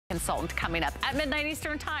Consultant coming up at midnight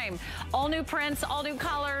Eastern time. All new prints, all new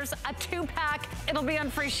colors, a 2-pack. It'll be on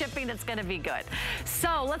free shipping. It's gonna be good.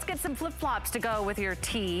 So let's get some flip-flops to go with your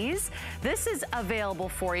tees. This is available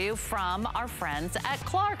for you from our friends at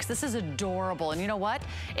Clark's. This is adorable. And you know what?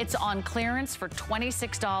 It's on clearance for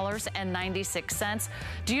 $26.96.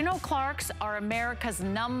 Do you know Clark's are America's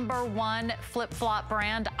 #1 flip-flop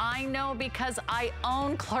brand? I know because I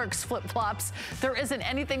own Clark's flip-flops. There isn't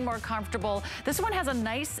anything more comfortable. This one has a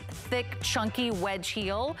nice thick, chunky wedge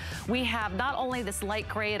heel. We have not only this light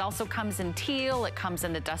gray, it also comes in teal, it comes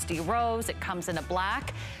in a dusty rose, it comes in a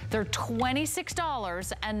black. They're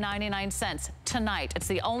 $26.99 tonight. It's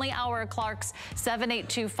the only hour at Clark's.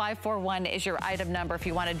 782-541 is your item number if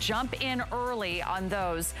you want to jump in early on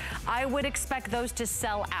those. I would expect those to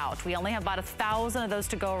sell out. We only have about 1,000 of those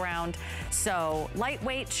to go around. So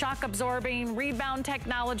lightweight, shock absorbing, rebound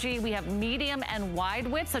technology. We have medium and wide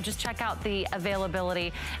width, so just check out the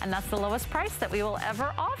availability. And that's the lowest price that we will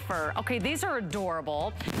ever offer. Okay, these are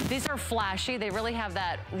adorable. These are flashy. They really have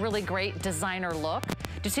that really great designer look. Do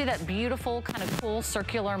you see that beautiful kind of cool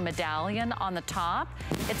circular medallion on the top?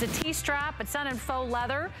 It's a T-strap. It's done in faux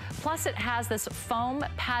leather. Plus it has this foam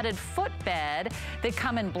padded footbed. They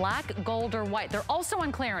come in black, gold, or white. They're also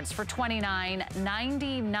on clearance for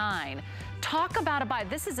 $29.99. Talk about a buy.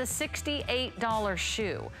 This is a $68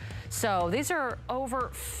 shoe. So these are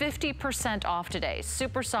over 50% off today.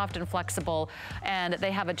 Super soft and flexible, and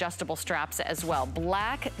they have adjustable straps as well.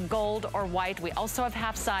 Black, gold, or white. We also have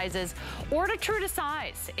half sizes. Order true to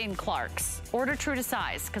size in Clark's. Order true to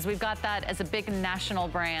size, because we've got that as a big national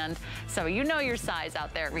brand. So you know your size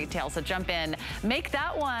out there at retail, so jump in. Make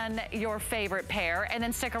that one your favorite pair, and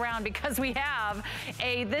then stick around because we have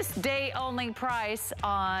a this day only price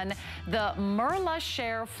on the Merla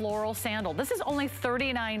Share Floral Sandal. This is only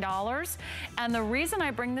 $39. And the reason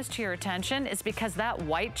I bring this to your attention is because that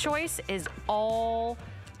white choice is all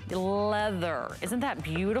leather. Isn't that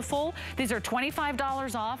beautiful? These are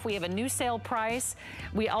 $25 off. We have a new sale price.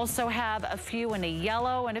 We also have a few in a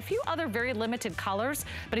yellow and a few other very limited colors.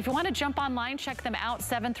 But if you want to jump online, check them out,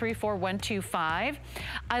 734125.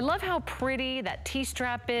 I love how pretty that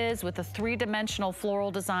T-strap is with the 3-dimensional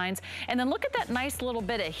floral designs. And then look at that nice little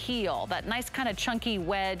bit of heel, that nice kind of chunky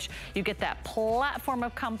wedge. You get that platform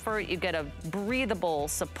of comfort. You get a breathable,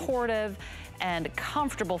 supportive, and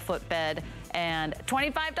comfortable footbed, and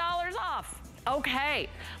 $25 off. Okay,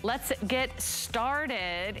 let's get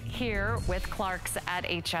started here with Clark's at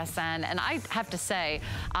HSN. And I have to say,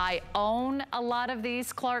 I own a lot of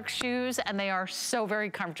these Clark's shoes, and they are so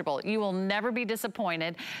very comfortable. You will never be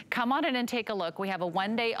disappointed. Come on in and take a look. We have a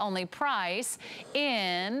one-day only price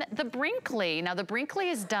in the Brinkley. Now, the Brinkley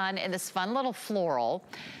is done in this fun little floral.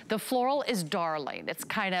 The floral is darling. It's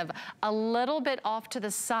kind of a little bit off to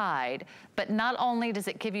the side, but not only does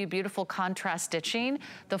it give you beautiful contrast stitching,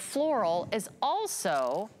 the floral is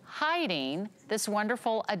also hiding this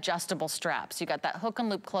wonderful adjustable strap. So you got that hook and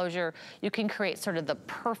loop closure. You can create sort of the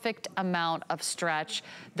perfect amount of stretch.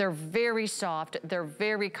 They're very soft, they're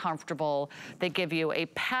very comfortable. They give you a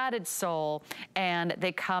padded sole, and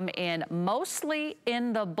they come in mostly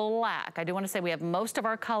in the black. I do want to say we have most of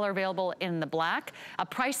our color available in the black. A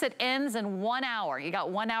price that ends in 1 hour. You got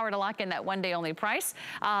 1 hour to lock in that one-day only price.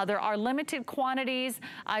 There are limited quantities,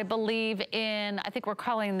 I believe in, I think we're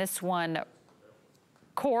calling this one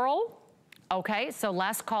Coral. Okay, so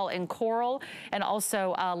last call in Coral, and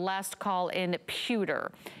also last call in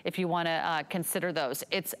Pewter, if you want to consider those.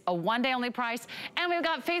 It's a one-day only price, and we've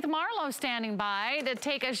got Faith Marlowe standing by to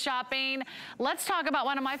take us shopping. Let's talk about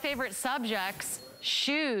one of my favorite subjects,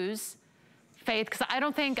 shoes. Faith, because I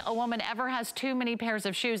don't think a woman ever has too many pairs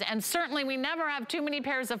of shoes, and certainly we never have too many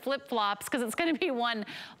pairs of flip-flops, because it's going to be one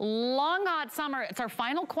long, hot summer. It's our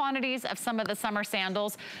final quantities of some of the summer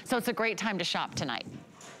sandals, so it's a great time to shop tonight.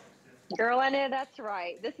 Girl, I know that's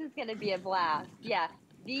right. This is going to be a blast. Yeah,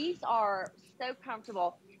 these are so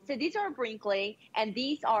comfortable. So these are Brinkley, and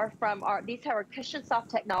these are from these have our cushion soft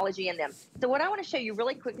technology in them. So what I want to show you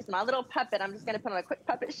really quick is my little puppet. I'm just going to put on a quick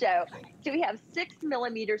puppet show. So we have 6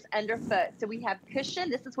 millimeters underfoot. So we have cushion.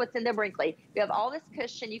 This is what's in the Brinkley. We have all this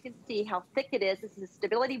cushion. You can see how thick it is. This is a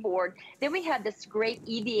stability board. Then we have this great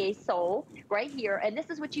EVA sole right here, and this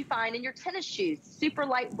is what you find in your tennis shoes. Super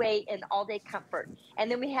lightweight and all-day comfort. And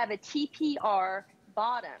then we have a TPR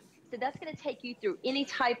bottom. So that's going to take you through any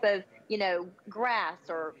type of, you know, grass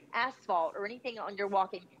or asphalt or anything on your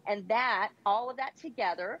walking. And that, all of that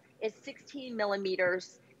together is 16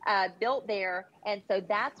 millimeters built there. And so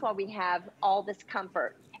that's why we have all this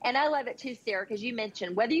comfort. And I love it too, Sarah, because you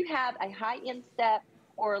mentioned whether you have a high instep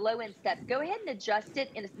or a low instep, go ahead and adjust it,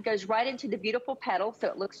 and it goes right into the beautiful pedal. So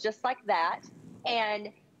it looks just like that. And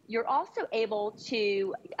you're also able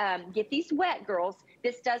to get these wet, girls.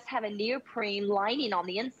 This does have a neoprene lining on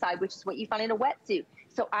the inside, which is what you find in a wetsuit.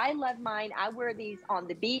 So I love mine. I wear these on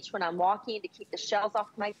the beach when I'm walking to keep the shells off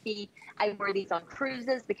my feet. I wear these on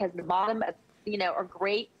cruises because the bottom, are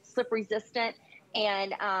great, slip resistant,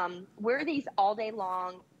 and wear these all day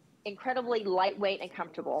long. Incredibly lightweight and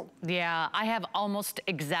comfortable. Yeah, I have almost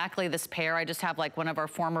exactly this pair. I just have like one of our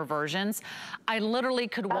former versions. I literally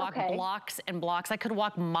could walk blocks and blocks. I could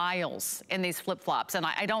walk miles in these flip-flops, and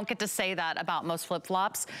I don't get to say that about most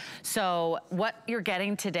flip-flops. So what you're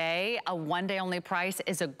getting today, a one-day only price,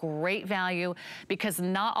 is a great value because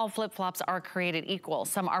not all flip-flops are created equal.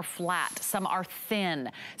 Some are flat, some are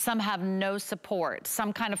thin, some have no support,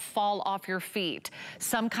 some kind of fall off your feet,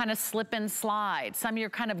 some kind of slip and slide, some you're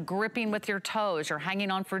kind of gripping with your toes, you're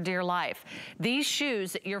hanging on for dear life. These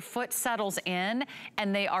shoes, your foot settles in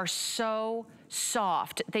and they are so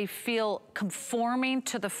soft. They feel conforming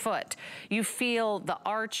to the foot. You feel the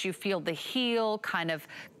arch, you feel the heel kind of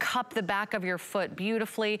cup the back of your foot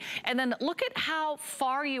beautifully. And then look at how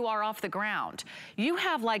far you are off the ground. You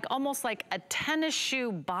have like almost like a tennis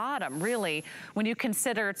shoe bottom, really, when you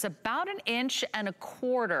consider it's about 1.25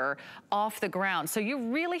 inches off the ground. So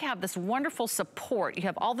you really have this wonderful support. You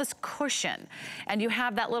have all this cushion and you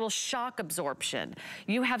have that little shock absorption.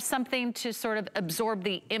 You have something to sort of absorb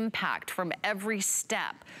the impact from every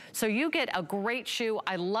step. So you get a great shoe.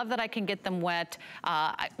 I love that I can get them wet,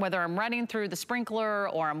 whether I'm running through the sprinkler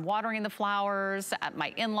or I'm watering the flowers at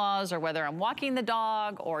my in-laws, or whether I'm walking the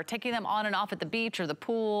dog or taking them on and off at the beach or the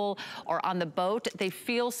pool or on the boat. They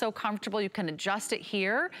feel so comfortable. You can adjust it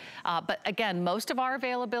here. But again, most of our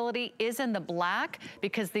availability is in the black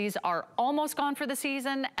because these are almost gone for the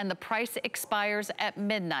season and the price expires at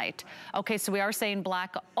midnight. Okay, so we are saying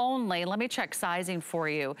black only. Let me check sizing for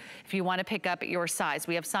you if you want to pick up your size.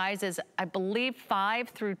 We have sizes, I believe, 5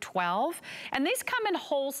 through 12, and these come in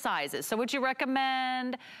whole sizes. So would you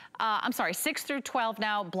recommend, I'm sorry, 6 through 12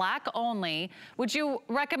 now, black only. Would you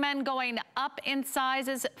recommend going up in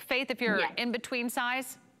sizes, Faith, if you're in between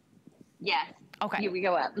size? Yes. Okay. Here we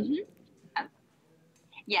go up.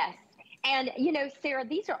 Yes. And Sarah,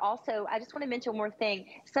 these are also, I just want to mention one more thing.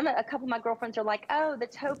 A couple of my girlfriends are like, oh, the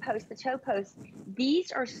toe post, the toe post.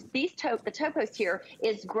 The toe post here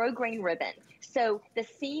is grosgrain ribbon. So the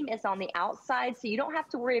seam is on the outside, so you don't have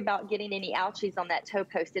to worry about getting any ouchies on that toe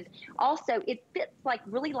post. And also, it fits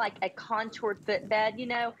really like a contoured footbed,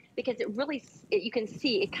 because you can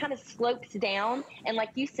see it kind of slopes down. And like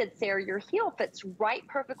you said, Sarah, your heel fits right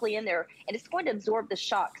perfectly in there, and it's going to absorb the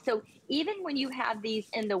shock. So even when you have these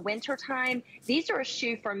in the winter time, these are a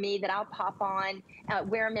shoe for me that I'll pop on,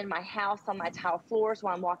 wear them in my house on my tile floors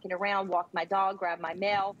while I'm walking around, walk my dog, grab my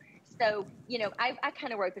mail. So, I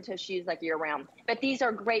kind of wear open toe shoes like year round, but these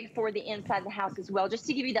are great for the inside of the house as well, just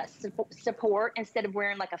to give you that support instead of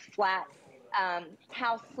wearing like a flat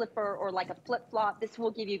house slipper or like a flip flop. This will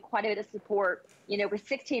give you quite a bit of support, with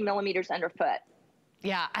 16 millimeters underfoot.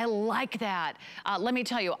 Yeah, I like that. Let me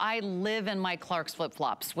tell you, I live in my Clark's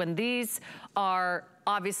flip-flops. When these are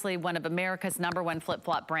obviously one of America's #1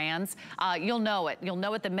 flip-flop brands, you'll know it. You'll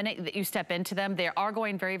know it the minute that you step into them. They are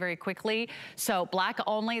going very, very quickly. So black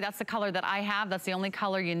only, that's the color that I have. That's the only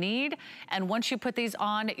color you need. And once you put these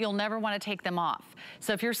on, you'll never want to take them off.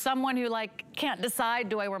 So if you're someone who can't decide,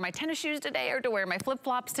 do I wear my tennis shoes today or do I wear my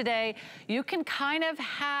flip-flops today? You can kind of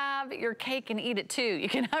have your cake and eat it too. You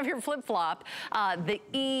can have your flip-flop. The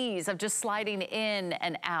ease of just sliding in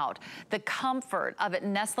and out. The comfort of it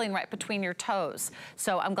nestling right between your toes.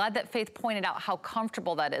 So I'm glad that Faith pointed out how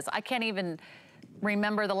comfortable that is. I can't even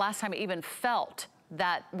remember the last time I even felt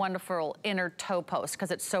that wonderful inner toe post because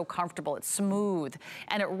it's so comfortable. It's smooth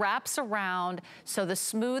and it wraps around, so the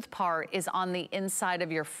smooth part is on the inside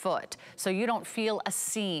of your foot. So you don't feel a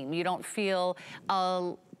seam, you don't feel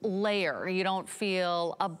a layer, you don't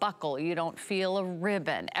feel a buckle, you don't feel a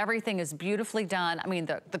ribbon. Everything is beautifully done. I mean,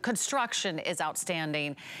 the construction is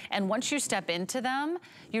outstanding. And once you step into them,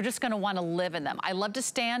 you're just gonna wanna live in them. I love to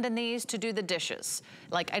stand in these to do the dishes.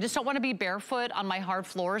 I just don't wanna be barefoot on my hard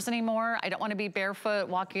floors anymore. I don't wanna be barefoot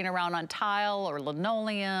walking around on tile or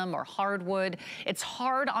linoleum or hardwood. It's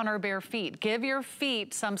hard on our bare feet. Give your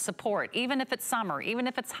feet some support, even if it's summer, even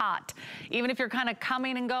if it's hot, even if you're kind of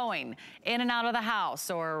coming and going in and out of the house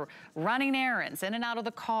or are running errands, in and out of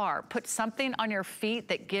the car, put something on your feet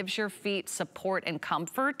that gives your feet support and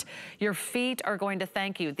comfort. Your feet are going to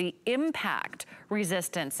thank you. The impact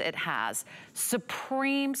resistance it has,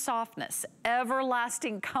 supreme softness,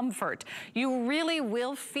 everlasting comfort. You really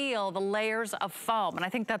will feel the layers of foam. And I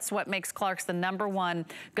think that's what makes Clarks the #1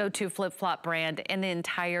 go-to flip-flop brand in the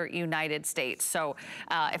entire United States. So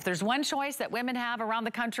if there's one choice that women have around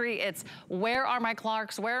the country, it's where are my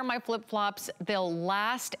Clarks, where are my flip-flops? They'll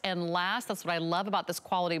last and last. That's what I love about this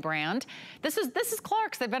quality brand. This is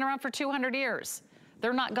Clarks. They've been around for 200 years.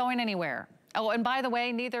 They're not going anywhere. Oh, and by the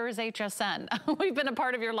way, neither is HSN. We've been a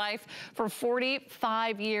part of your life for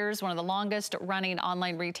 45 years, one of the longest running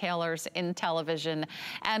online retailers in television.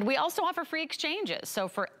 And we also offer free exchanges. So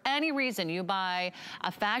for any reason you buy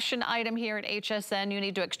a fashion item here at HSN, you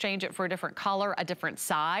need to exchange it for a different color, a different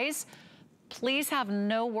size, please have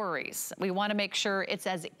no worries. We want to make sure it's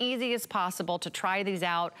as easy as possible to try these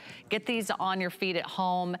out, get these on your feet at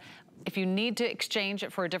home. If you need to exchange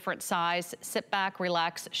it for a different size, sit back,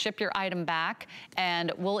 relax, ship your item back,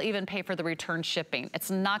 and we'll even pay for the return shipping. It's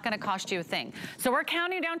not gonna cost you a thing. So we're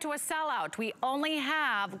counting down to a sellout. We only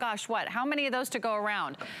have, gosh, what, how many of those to go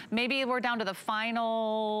around? Maybe we're down to the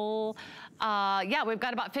final, yeah, we've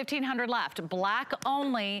got about 1,500 left. Black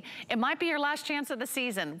only. It might be your last chance of the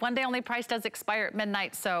season. One day only price does expire at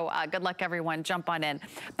midnight, so good luck everyone, jump on in.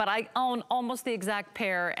 But I own almost the exact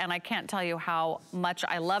pair, and I can't tell you how much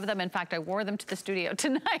I love them. In fact, I wore them to the studio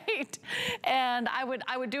tonight, and I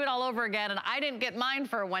would do it all over again, and I didn't get mine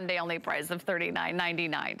for a one day only price of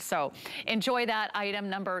 $39.99. So enjoy that item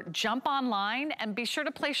number. Jump online and be sure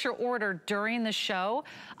to place your order during the show.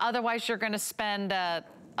 Otherwise, you're gonna spend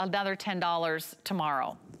another $10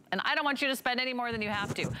 tomorrow. And I don't want you to spend any more than you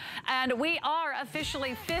have to. And we are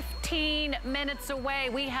officially 15 minutes away.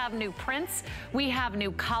 We have new prints. We have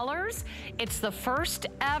new colors. It's the first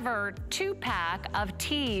ever 2-pack of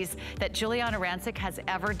tees that Giuliana Rancic has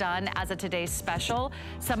ever done as a today's special.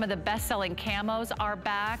 Some of the best-selling camos are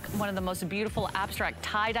back. One of the most beautiful abstract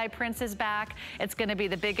tie-dye prints is back. It's gonna be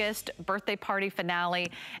the biggest birthday party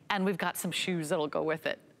finale. And we've got some shoes that'll go with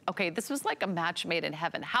it. Okay, this was like a match made in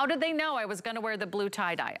heaven. How did they know I was gonna wear the blue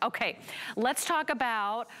tie-dye? Okay, let's talk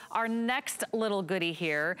about our next little goodie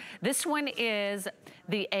here. This one is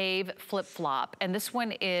the Ave flip-flop, and this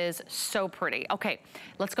one is so pretty. Okay,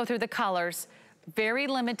 let's go through the colors. Very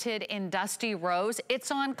limited in Dusty Rose. It's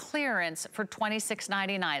on clearance for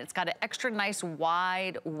 $26.99. It's got an extra nice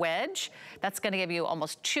wide wedge. That's gonna give you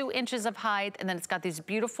almost 2 inches of height, and then it's got these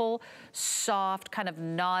beautiful, soft, kind of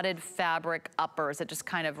knotted fabric uppers that just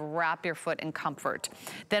kind of wrap your foot in comfort.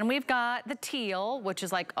 Then we've got the teal, which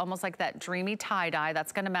is like almost like that dreamy tie-dye.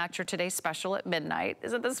 That's gonna match your today's special at midnight.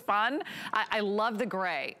 Isn't this fun? I love the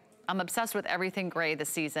gray. I'm obsessed with everything gray this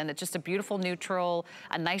season. It's just a beautiful neutral,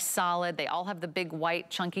 a nice solid. They all have the big white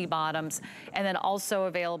chunky bottoms. And then also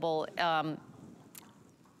available,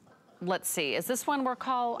 let's see, is this one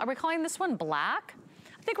are we calling this one black?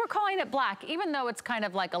 I think we're calling it black, even though it's kind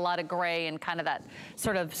of like a lot of gray and kind of that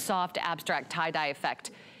sort of soft abstract tie-dye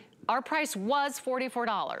effect. Our price was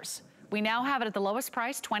 $44. We now have it at the lowest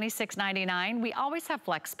price, $26.99. We always have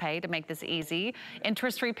flex pay to make this easy.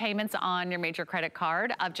 Interest-free payments on your major credit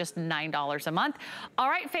card of just $9 a month. All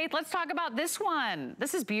right, Faith, let's talk about this one.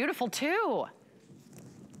 This is beautiful too.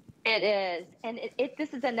 It is, and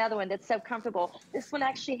this is another one that's so comfortable. This one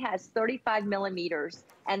actually has 35 millimeters,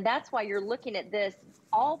 and that's why you're looking at this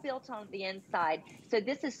all built on the inside. So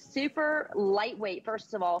this is super lightweight,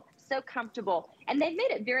 first of all, so comfortable. And they've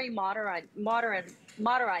made it very modernized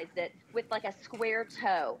it with like a square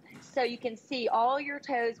toe. So you can see all your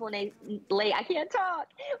toes when they lay, I can't talk,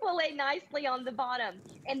 will lay nicely on the bottom.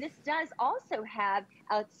 And this does also have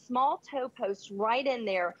a small toe post right in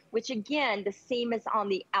there, which again, the seam is on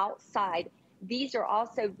the outside. These are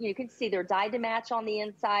also, you can see they're dyed to match on the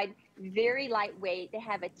inside, very lightweight. They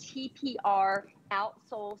have a TPR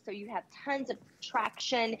outsole, so you have tons of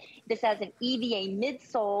traction. This has an EVA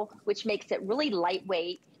midsole, which makes it really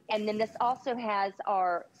lightweight. And then this also has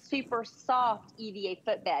our super soft EVA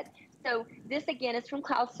footbed. So this again is from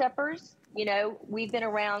Cloudsteppers. You know, we've been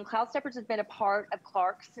around, Cloudsteppers has been a part of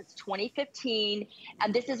Clarks since 2015.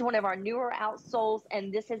 And this is one of our newer outsoles,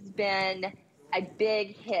 and this has been a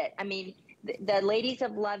big hit. I mean, the ladies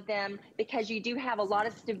have loved them because you do have a lot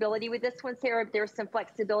of stability with this one, Sarah. There's some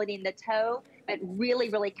flexibility in the toe, but really,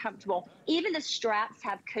 really comfortable. Even the straps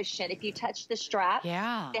have cushion. If you touch the straps,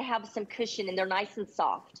 yeah, they have some cushion and they're nice and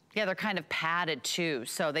soft. Yeah, they're kind of padded too,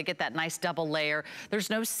 so they get that nice double layer. There's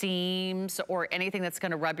no seams or anything that's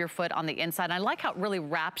gonna rub your foot on the inside. And I like how it really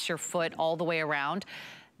wraps your foot all the way around.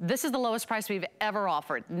 This is the lowest price we've ever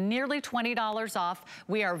offered. Nearly $20 off.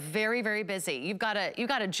 We are very, very busy. You've got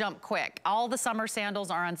to jump quick. All the summer sandals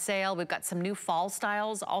are on sale. We've got some new fall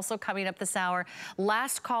styles also coming up this hour.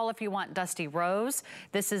 Last call if you want Dusty Rose.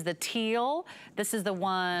 This is the teal. This is the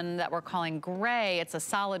one that we're calling gray. It's a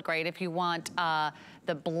solid gray. If you want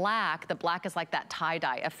the black is like that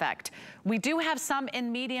tie-dye effect. We do have some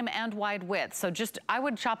in medium and wide width, so I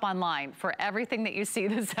would shop online for everything that you see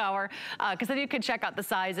this hour, because then you can check out the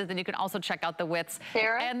sizes, and you can also check out the widths.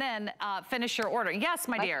 Sarah? And then finish your order. Yes,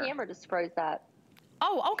 my dear. My camera just froze that.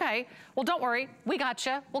 Oh, okay. Well, don't worry. We got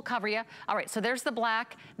you. We'll cover you. All right, so there's the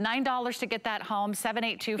black. $9 to get that home.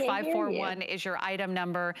 782-541 is your item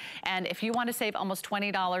number. And if you want to save almost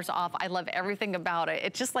 $20 off, I love everything about it.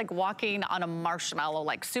 It's just like walking on a marshmallow,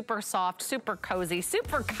 like super soft, super cozy,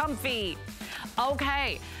 super comfy.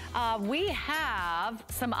 Okay. We have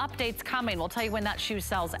some updates coming. We'll tell you when that shoe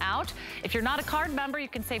sells out. If you're not a card member, you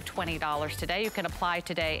can save $20 today. You can apply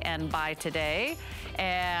today and buy today.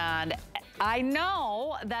 And I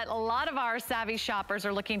know that a lot of our savvy shoppers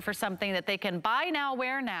are looking for something that they can buy now,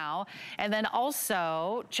 wear now, and then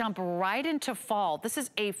also jump right into fall. This is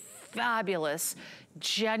a fabulous,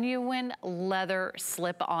 genuine leather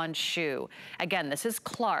slip-on shoe. Again, this is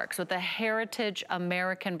Clark's with a heritage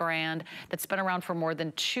American brand that's been around for more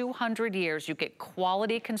than 200 years. You get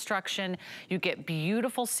quality construction, you get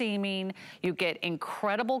beautiful seaming, you get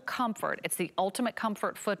incredible comfort. It's the ultimate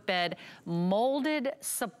comfort footbed, molded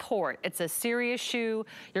support. It's a serious shoe.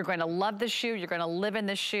 You're going to love this shoe. You're going to live in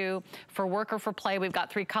this shoe. For work or for play, we've got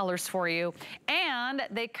 3 colors for you. And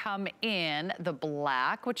they come in the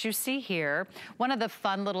black, which you see here. One of the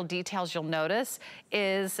fun little details you'll notice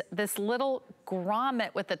is this little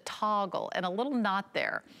grommet with a toggle and a little knot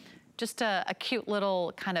there. Just a cute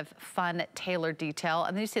little kind of fun tailored detail.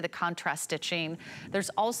 And then you see the contrast stitching.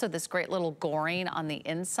 There's also this great little goring on the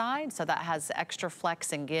inside, so that has extra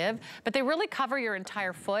flex and give. But they really cover your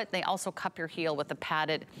entire foot. They also cup your heel with a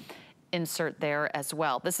padded insert there as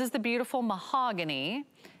well. This is the beautiful mahogany,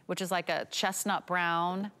 which is like a chestnut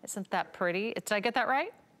brown. Isn't that pretty? Did I get that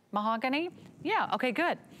right? Mahogany? Yeah, okay,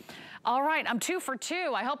 good. All right, I'm 2 for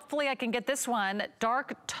 2. Hopefully I can get this one,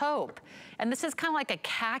 dark taupe. And this is kind of like a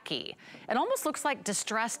khaki. It almost looks like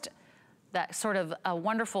distressed, that sort of a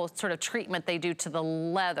wonderful sort of treatment they do to the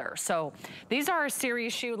leather. So these are a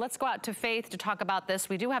serious shoe. Let's go out to Faith to talk about this.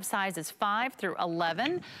 We do have sizes 5 through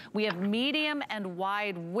 11. We have medium and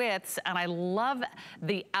wide widths, and I love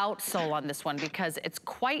the outsole on this one because it's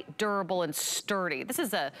quite durable and sturdy. This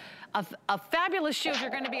is a fabulous shoe if you're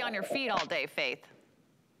gonna be on your feet all day, Faith.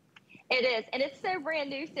 It is, and it's so brand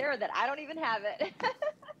new, Sarah, that I don't even have it.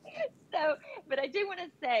 But I do want to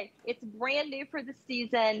say it's brand new for the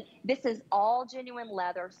season. This is all genuine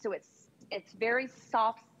leather, so it's very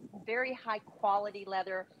soft, very high quality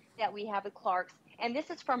leather that we have at Clark's. And this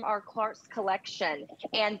is from our Clark's collection.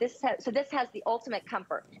 And this has the ultimate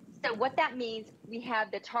comfort. So what that means, we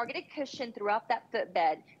have the targeted cushion throughout that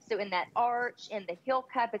footbed. So in that arch, in the heel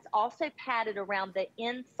cup, it's also padded around the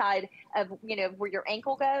inside of, where your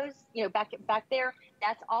ankle goes, back there.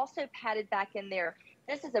 That's also padded back in there.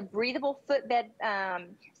 This is a breathable footbed.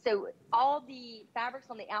 So all the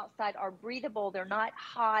fabrics on the outside are breathable. They're not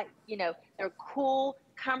hot, they're cool,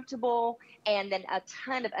 comfortable, and then a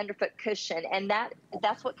ton of underfoot cushion. And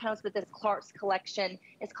that's what comes with this Clark's collection.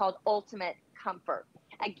 It's called Ultimate Comfort.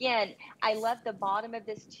 Again, I love the bottom of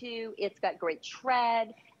this too. It's got great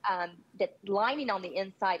tread. The lining on the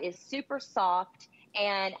inside is super soft.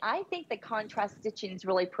 And I think the contrast stitching is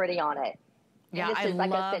really pretty on it. Yeah, I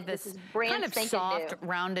love this kind of soft,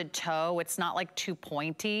 rounded toe. It's not like too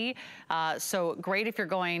pointy. So great if you're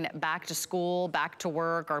going back to school, back to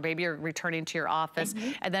work, or maybe you're returning to your office.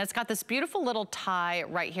 And then it's got this beautiful little tie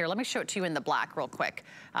right here. Let me show it to you in the black real quick.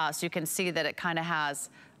 So you can see that it kind of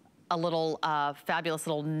has a little fabulous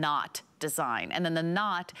little knot design. And then the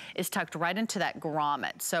knot is tucked right into that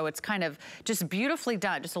grommet. So it's kind of just beautifully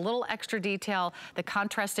done. Just a little extra detail. The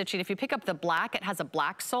contrast stitching. If you pick up the black, it has a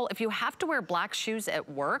black sole. If you have to wear black shoes at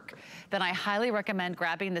work, then I highly recommend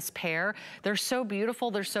grabbing this pair. They're so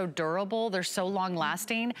beautiful. They're so durable. They're so long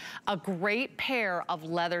lasting. A great pair of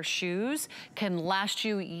leather shoes can last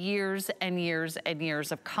you years and years and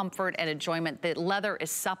years of comfort and enjoyment. The leather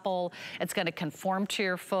is supple. It's going to conform to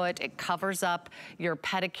your foot. It covers up your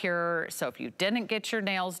pedicure So if you didn't get your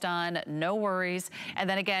nails done, no worries. And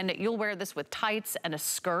then again, you'll wear this with tights and a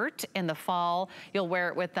skirt in the fall. You'll wear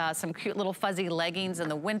it with some cute little fuzzy leggings in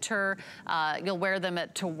the winter. You'll wear them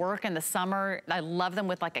to work in the summer. I love them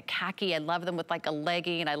with like a khaki. I love them with like a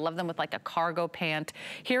legging. I love them with like a cargo pant.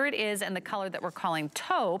 Here it is in the color that we're calling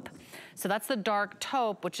taupe. So that's the dark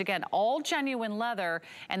taupe, which again, all genuine leather.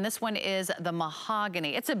 And this one is the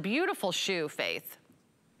mahogany. It's a beautiful shoe, Faith.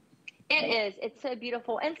 It is. It's so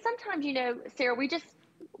beautiful. And sometimes, you know, Sarah,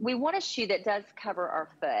 we want a shoe that does cover our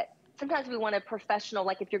foot. Sometimes we want a professional,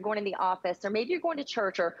 like if you're going in the office or maybe you're going to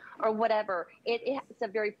church or whatever. It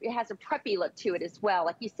has a preppy look to it as well,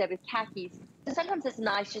 like you said, with khakis. So sometimes it's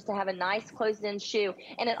nice just to have a nice closed-in shoe.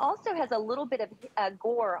 And it also has a little bit of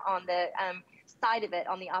gore on the side of it,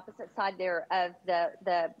 on the opposite side there of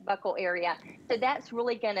the buckle area. So that's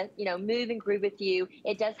really going to, you know, move and groove with you.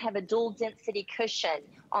 It does have a dual density cushion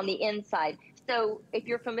on the inside. So if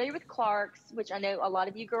you're familiar with Clarks, which I know a lot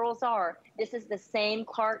of you girls are, this is the same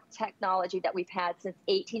Clark technology that we've had since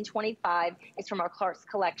 1825. It's from our Clarks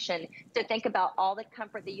collection. So think about all the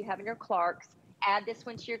comfort that you have in your Clarks. Add this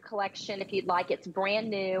one to your collection if you'd like. It's brand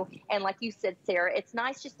new. And like you said, Sarah, it's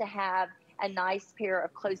nice just to have a nice pair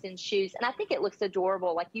of closed-in shoes. And I think it looks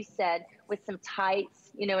adorable, like you said, with some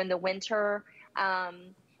tights, you know, in the winter.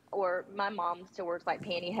 Or my mom still wears like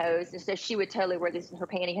pantyhose, and so she would totally wear these with her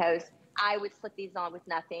pantyhose. I would slip these on with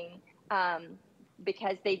nothing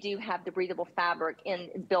because they do have the breathable fabric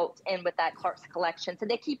built in with that Clarks collection. So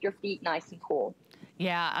they keep your feet nice and cool.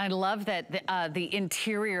 Yeah, I love that the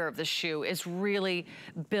interior of the shoe is really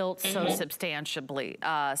built so substantially.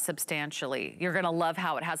 You're gonna love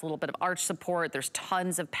how it has a little bit of arch support. There's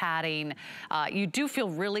tons of padding. You do feel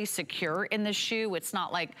really secure in the shoe. It's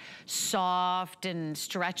not like soft and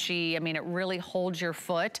stretchy. I mean, it really holds your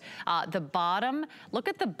foot. The bottom, look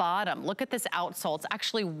at the bottom. Look at this outsole. It's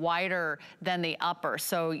actually wider than the upper.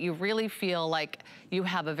 So you really feel like you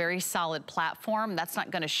have a very solid platform. That's not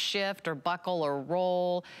gonna shift or buckle or roll.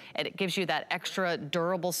 And it gives you that extra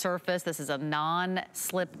durable surface. This is a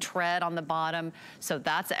non-slip tread on the bottom, so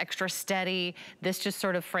that's extra steady. This just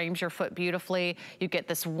sort of frames your foot beautifully. You get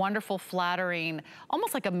this wonderful flattering,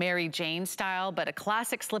 almost like a Mary Jane style, but a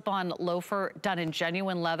classic slip-on loafer done in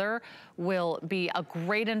genuine leather will be a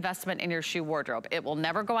great investment in your shoe wardrobe. It will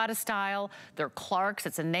never go out of style. They're Clarks,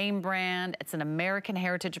 it's a name brand, it's an American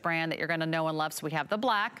heritage brand that you're gonna know and love. So we have the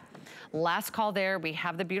black. Last call there, we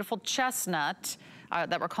have the beautiful chestnut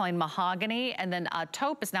that we're calling mahogany, and then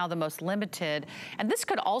taupe is now the most limited. And this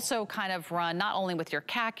could also kind of run not only with your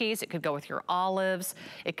khakis, it could go with your olives,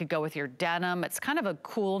 it could go with your denim. It's kind of a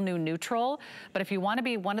cool new neutral, but if you want to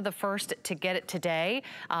be one of the first to get it today,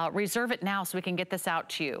 reserve it now so we can get this out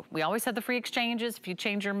to you. We always have the free exchanges if you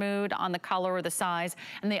change your mood on the color or the size,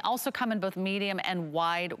 and they also come in both medium and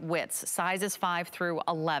wide widths, sizes 5 through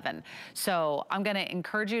 11. So I'm gonna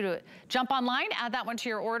encourage you to jump online, add that one to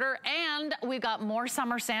your order, and we've got more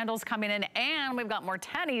summer sandals coming in, and we've got more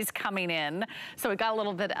tennies coming in. So we got a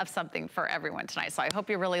little bit of something for everyone tonight. So I hope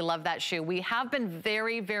you really love that shoe. We have been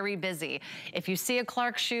very, very busy. If you see a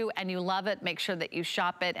Clark shoe and you love it, make sure that you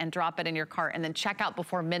shop it and drop it in your cart and then check out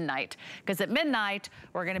before midnight. Because at midnight,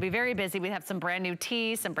 we're gonna be very busy. We have some brand new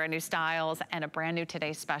tees, some brand new styles, and a brand new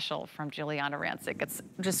Today Special from Giuliana Rancic. It's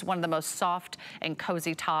just one of the most soft and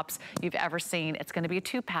cozy tops you've ever seen. It's gonna be a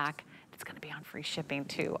 2-pack. It's gonna be on free shipping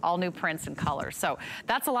too. All new prints and colors. So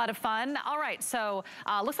that's a lot of fun. All right, so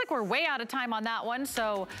looks like we're way out of time on that one.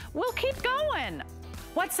 So we'll keep going.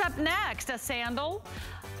 What's up next? A sandal?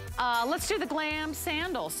 Let's do the glam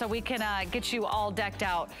sandal so we can get you all decked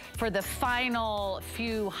out for the final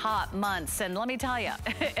few hot months. And let me tell you,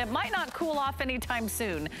 it might not cool off anytime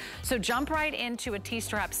soon. So jump right into a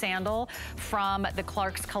T-strap sandal from the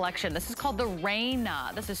Clarks collection. This is called the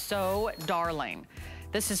Reina. This is so darling.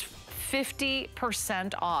 This is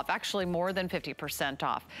 50% off, actually more than 50%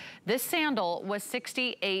 off. This sandal was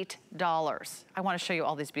 $68. I wanna show you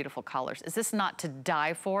all these beautiful colors. Is this not to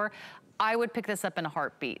die for? I would pick this up in a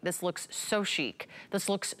heartbeat. This looks so chic. This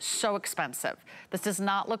looks so expensive. This does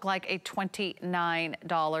not look like a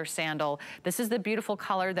 $29 sandal. This is the beautiful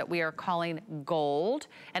color that we are calling gold,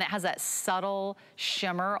 and it has that subtle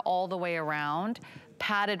shimmer all the way around.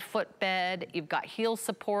 Padded footbed, you've got heel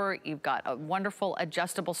support, you've got a wonderful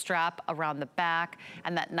adjustable strap around the back,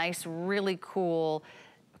 and that nice, really cool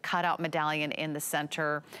cutout medallion in the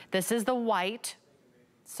center. This is the white,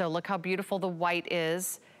 so look how beautiful the white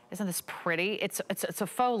is. Isn't this pretty? It's a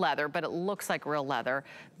faux leather, but it looks like real leather.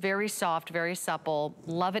 Very soft, very supple.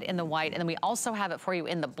 Love it in the white. And then we also have it for you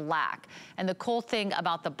in the black. And the cool thing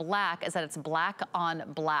about the black is that it's black on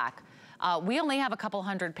black. We only have a couple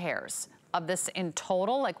hundred pairs. of this in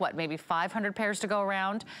total, like what, maybe 500 pairs to go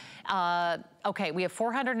around. Okay, we have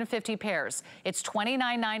 450 pairs. It's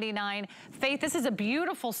 $29.99. Faith, this is a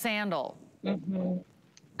beautiful sandal. Mm-hmm.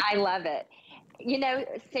 I love it. You know,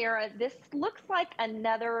 Sarah, this looks like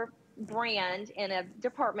another brand in a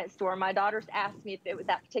department store. My daughter's asked me if it was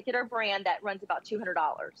that particular brand that runs about $200.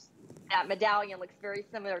 That medallion looks very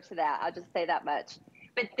similar to that. I'll just say that much.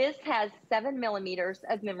 But this has 7 millimeters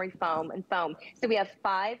of memory foam and foam. So we have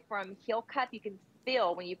 5 from heel cup. You can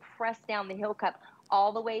feel when you press down the heel cup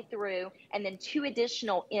all the way through, and then 2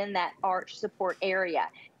 additional in that arch support area.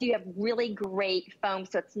 So you have really great foam,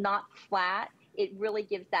 so it's not flat. It really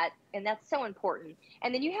gives that, and that's so important.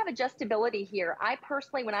 And then you have adjustability here. I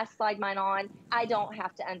personally, when I slide mine on, I don't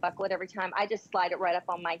have to unbuckle it every time. I just slide it right up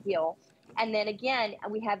on my heel. And then again,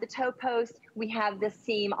 we have the toe post, we have the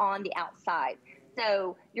seam on the outside.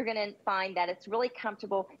 So you're going to find that it's really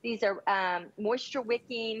comfortable. These are moisture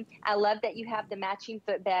wicking. I love that you have the matching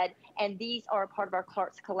footbed, and these are a part of our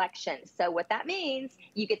Clark's collection. So what that means,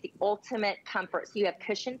 you get the ultimate comfort. So you have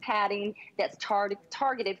cushion padding that's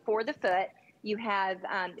targeted for the foot. You have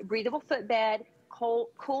breathable footbed,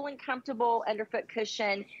 cool and comfortable underfoot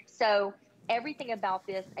cushion. So everything about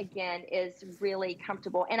this, again, is really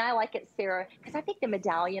comfortable. And I like it, Sarah, because I think the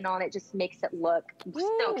medallion on it just makes it look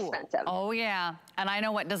so expensive. Oh, yeah. And I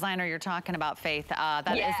know what designer you're talking about, Faith.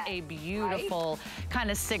 That is a beautiful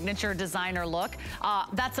kind of signature designer look.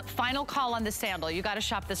 That's final call on the sandal. You got to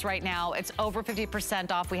shop this right now. It's over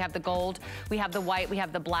 50% off. We have the gold, we have the white, we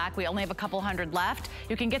have the black. We only have a couple hundred left.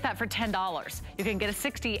 You can get that for $10. You can get a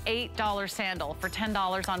 $68 sandal for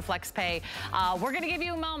 $10 on FlexPay. We're going to give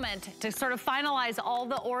you a moment to sort of finalize all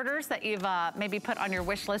the orders that you've maybe put on your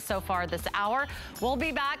wish list so far this hour. We'll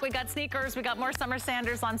be back. We got sneakers. We got more summer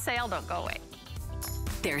sandals on sale. Don't go away.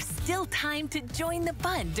 There's still time to join the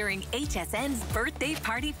fun during HSN's birthday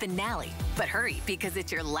party finale. But hurry, because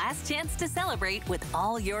it's your last chance to celebrate with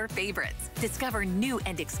all your favorites. Discover new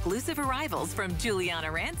and exclusive arrivals from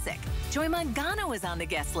Giuliana Rancic. Joy Mangano is on the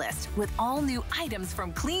guest list with all new items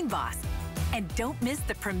from Clean Boss. And don't miss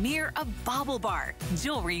the premiere of Bobble Bar,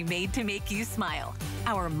 jewelry made to make you smile.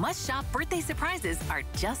 Our must-shop birthday surprises are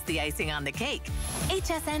just the icing on the cake.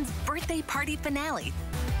 HSN's birthday party finale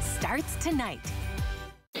starts tonight.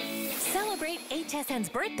 Celebrate HSN's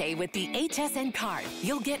birthday with the HSN card.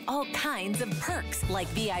 You'll get all kinds of perks, like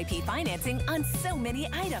VIP financing on so many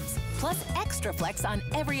items, plus extra flex on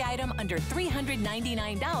every item under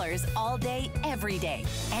 $399 all day, every day,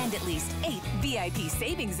 and at least 8 VIP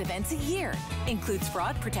savings events a year. Includes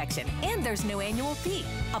fraud protection, and there's no annual fee.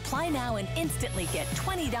 Apply now and instantly get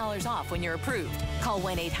 $20 off when you're approved. Call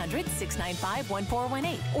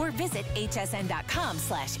 1-800-695-1418 or visit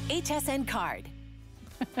hsn.com/HSN card.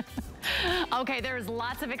 Okay, there's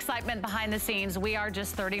lots of excitement behind the scenes. We are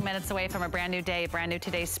just 30 minutes away from a brand new day, brand new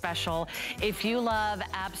Today special. If you love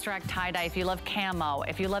abstract tie-dye, if you love camo,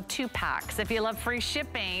 if you love 2-packs, if you love free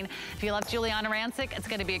shipping, if you love Giuliana Rancic, it's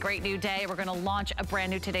going to be a great new day. We're going to launch a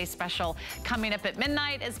brand new Today special coming up at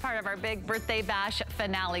midnight as part of our big birthday bash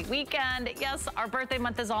finale weekend. Yes, our birthday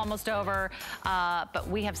month is almost over, but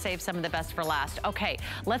we have saved some of the best for last. Okay,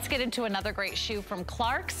 let's get into another great shoe from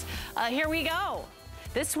Clark's. Here we go.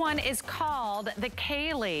 This one is called the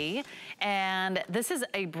Kaylee, and this is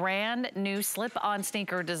a brand new slip-on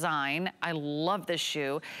sneaker design. I love this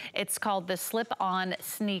shoe. It's called the slip-on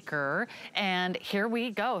sneaker, and here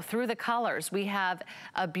we go through the colors. We have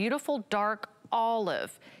a beautiful dark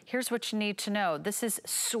olive. Here's what you need to know. This is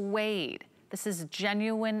suede. This is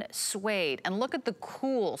genuine suede. And look at the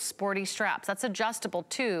cool, sporty straps. That's adjustable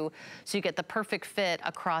too, so you get the perfect fit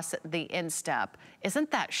across the instep.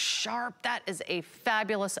 Isn't that sharp? That is a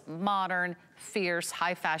fabulous, modern, fierce,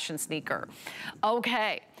 high fashion sneaker.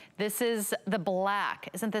 Okay, this is the black.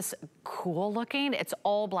 Isn't this cool looking? It's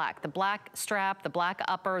all black. The black strap, the black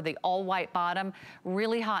upper, the all white bottom.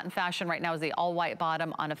 Really hot in fashion right now is the all white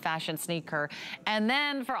bottom on a fashion sneaker. And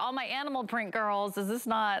then for all my animal print girls, is this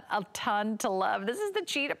not a ton to love? This is the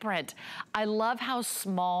cheetah print. I love how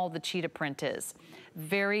small the cheetah print is.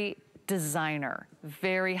 Very designer,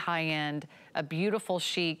 very high end, a beautiful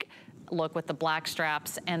chic look with the black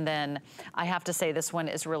straps. And then I have to say this one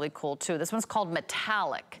is really cool too. This one's called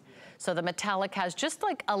Metallic. So the metallic has just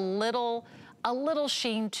like a little a little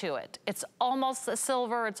sheen to it. It's almost a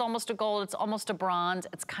silver, it's almost a gold, it's almost a bronze.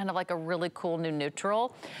 It's kind of like a really cool new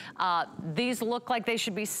neutral. These look like they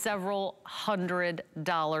should be several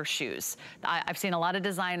 $100 shoes. I've seen a lot of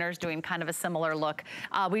designers doing kind of a similar look.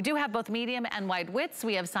 We do have both medium and wide widths.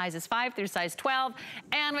 We have sizes 5 through size 12,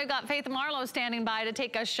 and we've got Faith Marlowe standing by to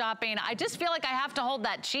take us shopping. I just feel like I have to hold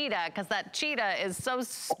that cheetah, because that cheetah is so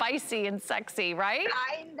spicy and sexy, right?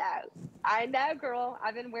 I know, girl.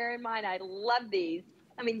 I've been wearing mine. I love these.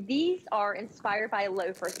 I mean, these are inspired by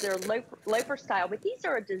loafers. They're loafer style, but these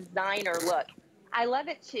are a designer look. I love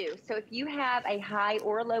it too. So if you have a high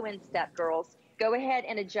or a low instep, girls, go ahead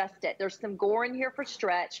and adjust it. There's some gore in here for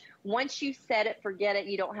stretch. Once you set it, forget it.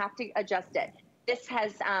 You don't have to adjust it. This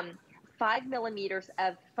has 5 millimeters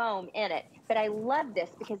of foam in it. But I love this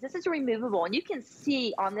because this is removable, and you can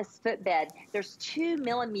see on this footbed, there's 2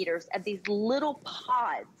 millimeters of these little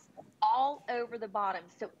pods all over the bottom.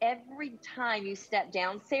 So every time you step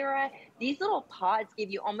down, Sarah, these little pods give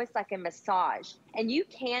you almost like a massage. And you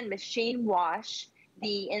can machine wash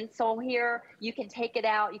the insole here. You can take it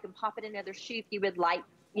out. You can pop it in another shoe if you would like,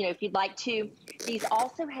 if you'd like to. These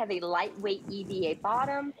also have a lightweight EVA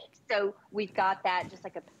bottom. So we've got that just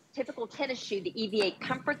like a typical tennis shoe, the EVA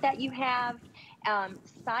comfort that you have.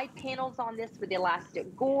 Side panels on this with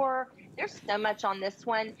elastic gore. There's so much on this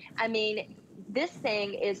one. I mean, this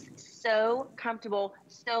thing is so comfortable,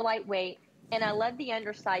 so lightweight, and I love the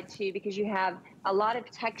underside too because you have a lot of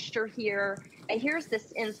texture here. And here's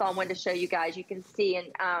this insole I wanted to show you guys. You can see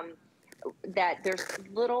that there's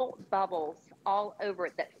little bubbles all over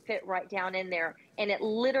it that fit right down in there, and it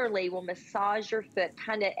literally will massage your foot.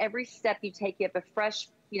 Kind of every step you take, you have a fresh,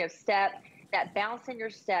 step. That bounce in your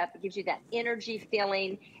step, it gives you that energy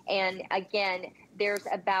feeling. And again, there's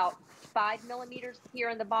about 5 millimeters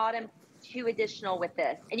here in the bottom. 2 additional with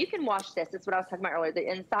this. And you can wash this. That's what I was talking about earlier. The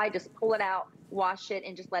inside, just pull it out, wash it,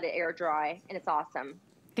 and just let it air dry. And it's awesome.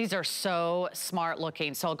 These are so smart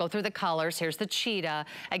looking. So I'll go through the colors. Here's the cheetah.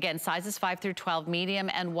 Again, sizes 5 through 12, medium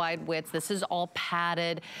and wide widths. This is all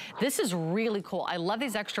padded. This is really cool. I love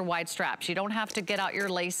these extra wide straps. You don't have to get out your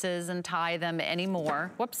laces and tie them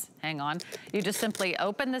anymore. Whoops, hang on. You just simply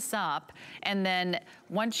open this up, and then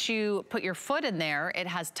once you put your foot in there, it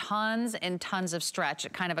has tons and tons of stretch.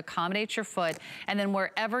 It kind of accommodates your foot, and then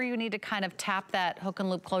wherever you need to kind of tap that hook and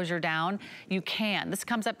loop closure down, you can. This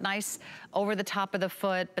comes up nice over the top of the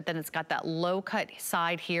foot, but then it's got that low cut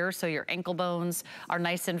side here, so your ankle bones are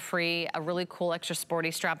nice and free. A really cool extra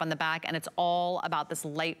sporty strap on the back, and it's all about this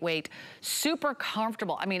lightweight, super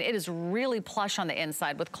comfortable. I mean, it is really plush on the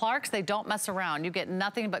inside. With Clarks, they don't mess around. You get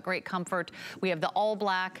nothing but great comfort. We have the all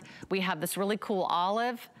black. We have this really cool olive.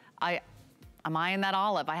 I'm eyeing that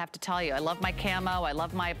olive, I have to tell you. I love my camo, I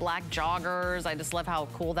love my black joggers. I just love how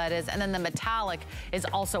cool that is. And then the metallic is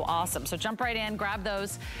also awesome. So jump right in, grab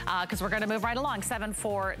those, because we're gonna move right along.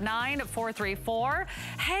 749-434.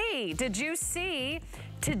 Hey, did you see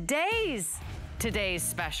today's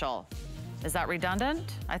special? Is that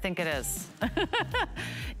redundant? I think it is.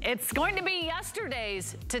 It's going to be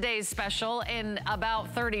today's special in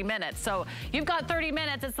about 30 minutes. So you've got 30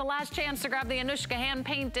 minutes. It's the last chance to grab the Anushka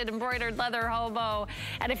hand-painted embroidered leather hobo.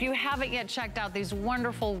 And if you haven't yet checked out these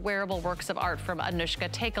wonderful wearable works of art from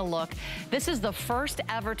Anushka, take a look. This is the first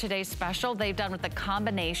ever today's special they've done with the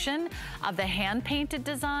combination of the hand-painted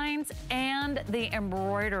designs and the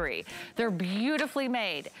embroidery. They're beautifully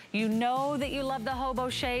made. You know that you love the hobo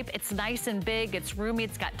shape. It's nice and big, it's roomy,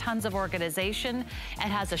 it's got tons of organization. It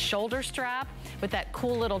has a shoulder strap with that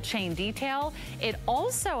cool little chain detail. It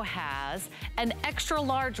also has an extra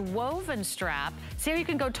large woven strap. See how you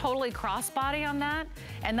can go totally crossbody on that?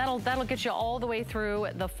 And that'll get you all the way through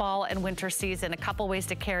the fall and winter season. A couple ways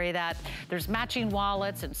to carry that. There's matching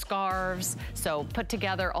wallets and scarves. So put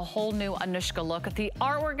together a whole new Anushka look. The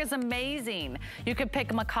artwork is amazing. You could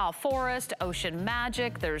pick Macaw Forest, Ocean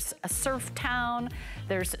Magic, there's a Surf Town,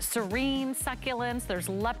 there's Serene Succulents, there's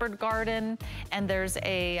Leopard Garden, and there's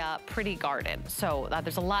a Pretty Garden. So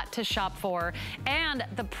there's a lot to shop for. And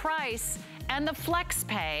the price and the flex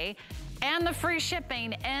pay and the free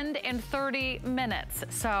shipping end in 30 minutes.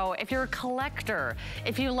 So if you're a collector,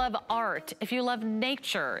 if you love art, if you love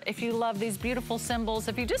nature, if you love these beautiful symbols,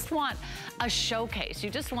 if you just want a showcase,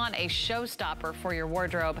 you just want a showstopper for your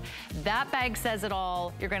wardrobe, that bag says it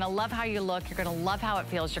all. You're gonna love how you look, you're gonna love how it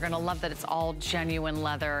feels, you're gonna love that it's all genuine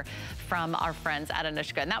leather from our friends at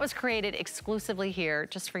Anushka. And that was created exclusively here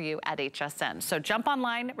just for you at HSN. So jump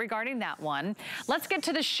online regarding that one. Let's get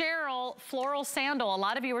to the Cheryl floral sandal. A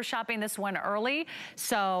lot of you were shopping this this one early.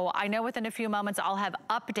 So I know within a few moments I'll have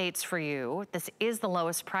updates for you. This is the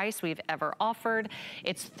lowest price we've ever offered.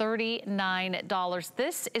 It's $39.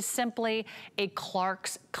 This is simply a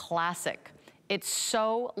Clark's Classic. It's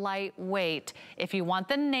so lightweight. If you want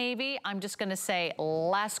the navy, I'm just gonna say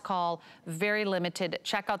last call, very limited.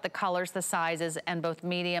 Check out the colors, the sizes, and both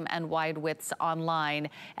medium and wide widths online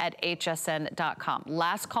at hsn.com.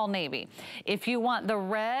 Last call navy. If you want the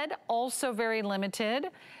red, also very limited.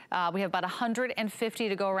 We have about 150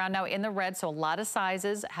 to go around now in the red, so a lot of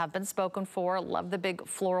sizes have been spoken for. Love the big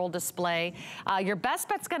floral display. Your best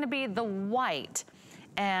bet's gonna be the white.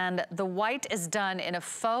 And the white is done in a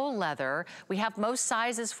faux leather. We have most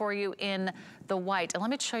sizes for you in the white. And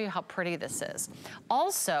let me show you how pretty this is.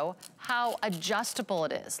 Also, how adjustable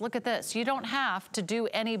it is. Look at this. You don't have to do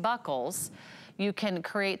any buckles. You can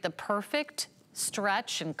create the perfect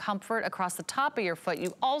stretch and comfort across the top of your foot.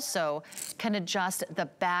 You also can adjust the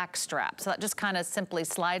back strap. So that just kind of simply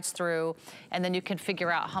slides through, and then you can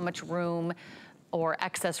figure out how much room or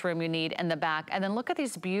excess room you need in the back. And then look at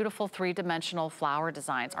these beautiful three-dimensional flower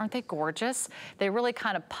designs. Aren't they gorgeous? They really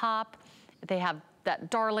kind of pop. They have that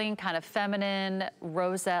darling kind of feminine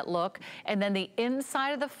rosette look. And then the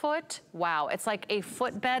inside of the foot, wow, it's like a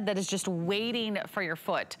footbed that is just waiting for your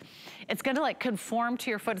foot. It's gonna like conform to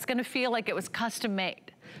your foot. It's gonna feel like it was custom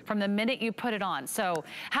made from the minute you put it on. So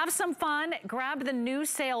have some fun. Grab the new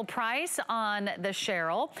sale price on the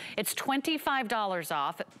Cheryl. It's $25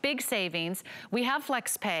 off, big savings. We have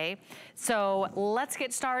flex pay. So let's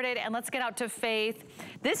get started and let's get out to Faith.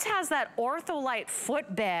 This has that Ortholite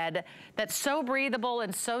footbed that's so breathable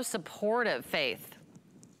and so supportive, Faith.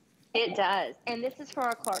 It does. And this is for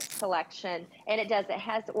our Clark's collection. And it does. It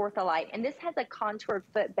has Ortholite. And this has a contoured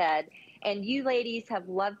footbed. And you ladies have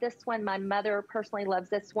loved this one. My mother personally loves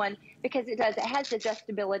this one because it does. It has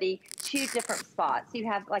adjustability to different spots. You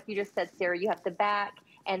have, like you just said, Sarah, you have the back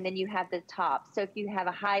and then you have the top. So if you have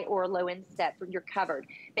a high or low instep, you're covered.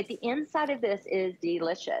 But the inside of this is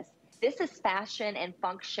delicious. This is fashion and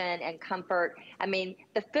function and comfort. I mean,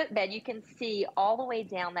 the footbed, you can see all the way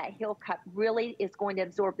down. That heel cup really is going to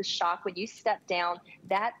absorb the shock when you step down.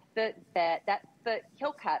 That footbed, that foot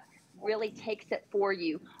heel cup really takes it for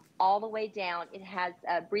you all the way down. It has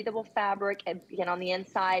a breathable fabric, and again, on the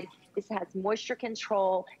inside, this has moisture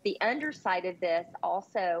control. The underside of this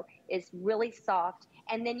also is really soft.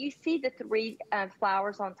 And then you see the three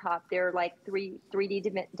flowers on top. They're like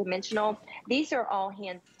 3D dimensional. These are all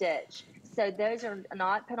hand stitched. So those are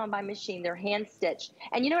not put on by machine. They're hand stitched.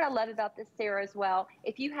 And you know what I love about this, Sarah, as well?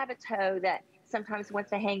 If you have a toe that sometimes wants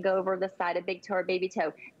to hang over the side, a big toe or baby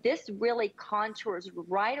toe, this really contours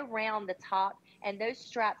right around the top, and those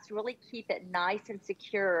straps really keep it nice and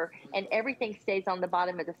secure, and everything stays on the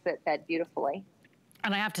bottom of the footbed beautifully.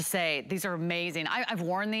 And I have to say, these are amazing. I've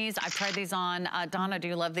worn these, I've tried these on. Donna, do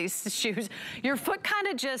you love these shoes? Your foot kind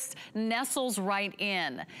of just nestles right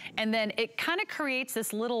in. And then it kind of creates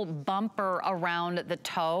this little bumper around the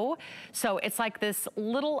toe. So it's like this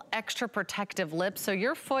little extra protective lip. So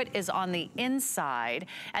your foot is on the inside.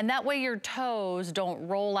 And that way your toes don't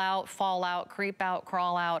roll out, fall out, creep out,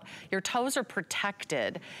 crawl out. Your toes are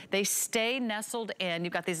protected. They stay nestled in.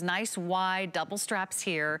 You've got these nice wide double straps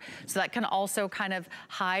here. So that can also kind of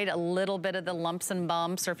hide a little bit of the lumps and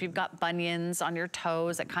bumps, or if you've got bunions on your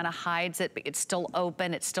toes, it kind of hides it, but it's still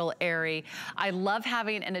open, it's still airy. I love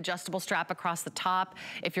having an adjustable strap across the top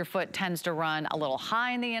if your foot tends to run a little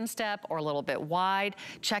high in the instep or a little bit wide.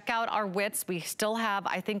 Check out our widths. We still have,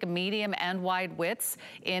 I think, medium and wide widths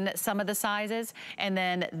in some of the sizes. And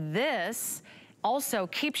then this also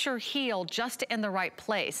keeps your heel just in the right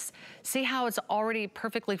place. See how it's already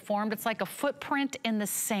perfectly formed? It's like a footprint in the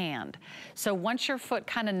sand. So once your foot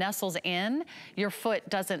kind of nestles in, your foot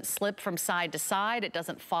doesn't slip from side to side. It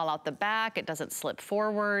doesn't fall out the back. It doesn't slip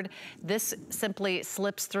forward. This simply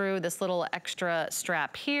slips through this little extra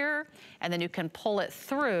strap here, and then you can pull it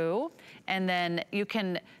through, and then you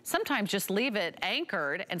can sometimes just leave it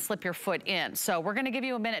anchored and slip your foot in. So we're gonna give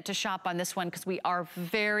you a minute to shop on this one because we are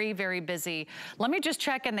very, very busy. Let me just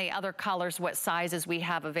check in the other colors what sizes we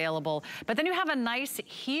have available. But then you have a nice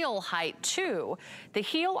heel height too. The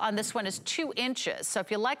heel on this one is 2 inches. So if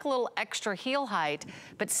you like a little extra heel height,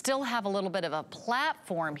 but still have a little bit of a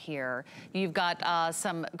platform here, you've got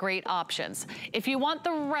some great options. If you want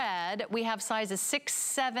the red, we have sizes 6,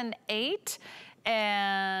 7, 8.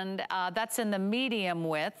 And that's in the medium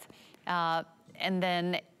width. And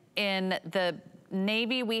then in the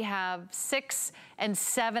navy, we have 6 and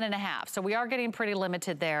 7.5. So we are getting pretty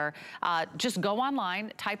limited there. Just go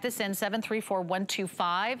online, type this in,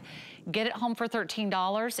 734125. Get it home for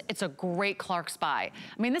 $13. It's a great Clarks buy.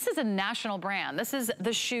 I mean, this is a national brand. This is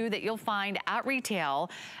the shoe that you'll find at retail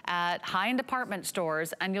at high-end department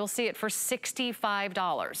stores, and you'll see it for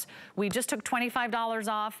 $65. We just took $25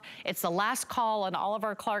 off. It's the last call on all of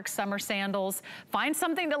our Clarks summer sandals. Find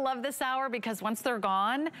something to love this hour, because once they're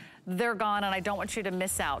gone, and I don't want you to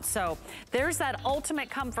miss out. So there's that ultimate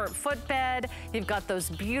comfort footbed. You've got those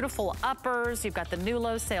beautiful uppers. You've got the new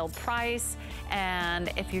low sale price.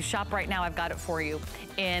 And if you shop right now, I've got it for you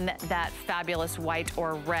in that fabulous white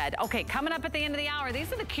or red. Okay, coming up at the end of the hour,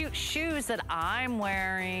 these are the cute shoes that I'm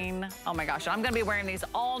wearing. Oh my gosh, I'm gonna be wearing these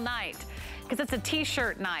all night because it's a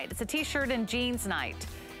t-shirt night. It's a t-shirt and jeans night.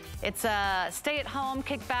 It's a stay at home,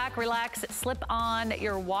 kick back, relax, slip on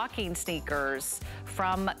your walking sneakers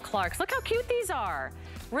from Clarks. Look how cute these are.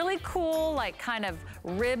 Really cool, like kind of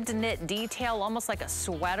ribbed knit detail, almost like a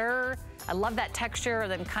sweater. I love that texture,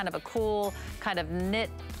 then kind of a cool kind of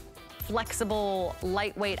knit, flexible,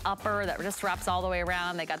 lightweight upper that just wraps all the way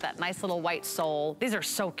around. They got that nice little white sole. These are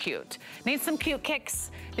so cute. Need some cute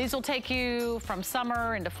kicks. These will take you from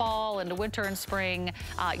summer into fall, into winter and spring.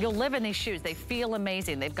 You'll live in these shoes. They feel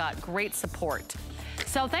amazing. They've got great support.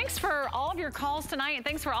 So thanks for all of your calls tonight, and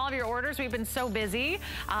thanks for all of your orders. We've been so busy.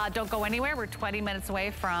 Don't go anywhere. We're 20 minutes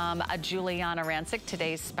away from a Juliana Rancic,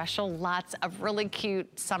 today's special. Lots of really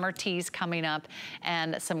cute summer tees coming up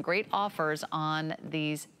and some great offers on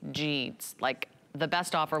these jeans, like the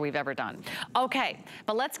best offer we've ever done. Okay,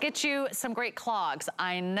 but let's get you some great clogs.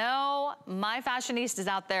 I know my fashionistas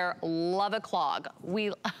out there love a clog.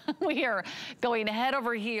 We are going head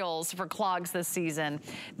over heels for clogs this season.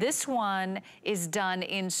 This one is done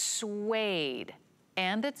in suede,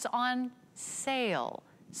 and it's on sale.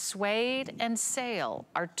 Suede and sale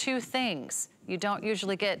are two things you don't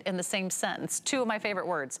usually get in the same sentence. Two of my favorite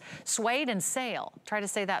words, suede and sale. Try to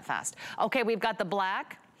say that fast. Okay, we've got the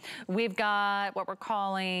black. We've got what we're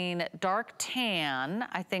calling dark tan,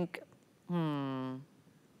 I think,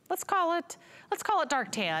 let's call it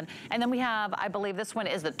dark tan. And then we have, I believe this one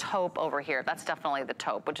is the taupe over here. That's definitely the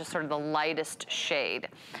taupe, which is sort of the lightest shade.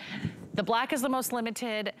 The black is the most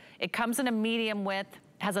limited. It comes in a medium width,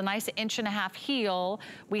 has a nice 1.5-inch heel.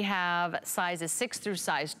 We have sizes 6 through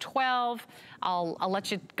size 12. I'll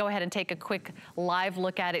let you go ahead and take a quick live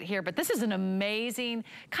look at it here, but this is an amazing,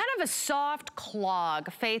 kind of a soft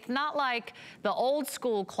clog, Faith, not like the old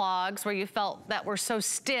school clogs where you felt that were so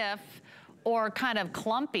stiff or kind of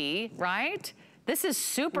clumpy, right? This is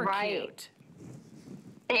super cute.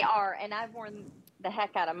 They are, and I've worn the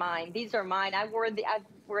heck out of mine. These are mine. I wear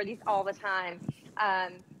these all the time.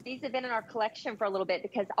 These have been in our collection for a little bit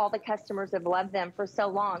because all the customers have loved them for so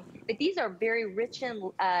long. But these are very rich in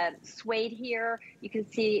suede here. You can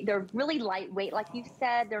see they're really lightweight. Like you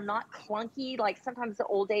said, they're not clunky. Like sometimes the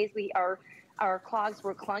old days our clogs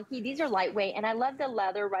were clunky. These are lightweight, and I love the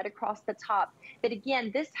leather right across the top. But again,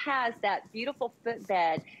 this has that beautiful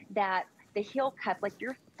footbed that the heel cup, like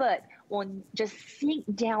your foot will just sink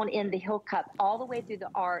down in the heel cup all the way through the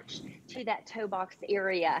arch to that toe box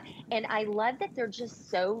area. And I love that they're just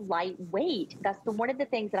so lightweight. That's one of the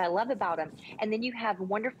things that I love about them. And then you have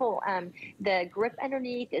wonderful, the grip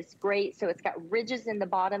underneath is great. So it's got ridges in the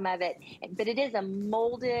bottom of it, but it is a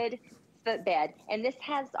molded footbed. And this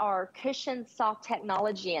has our cushion soft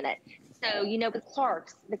technology in it. So, you know, with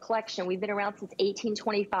Clarks, the collection, we've been around since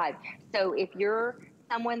 1825. So if you're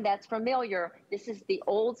someone that's familiar, this is the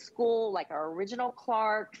old school, like our original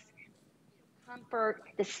Clarks. Comfort,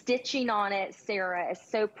 the stitching on it, Sarah, is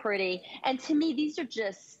so pretty. And to me, these are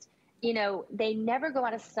just, you know, they never go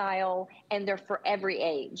out of style, and they're for every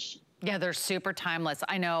age. Yeah, they're super timeless.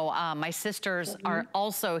 I know my sisters are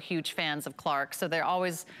also huge fans of Clarks, so they're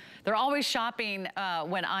always shopping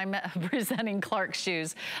when I'm presenting Clarks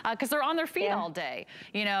shoes because they're on their feet all day.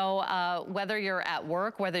 You know, whether you're at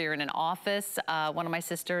work, whether you're in an office. One of my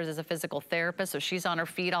sisters is a physical therapist, so she's on her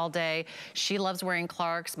feet all day. She loves wearing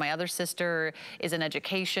Clarks. My other sister is in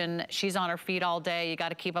education. She's on her feet all day. You got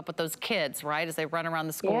to keep up with those kids, right, as they run around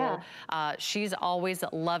the school. She's always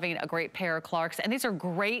loving a great pair of Clarks, and these are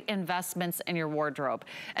great investments in your wardrobe,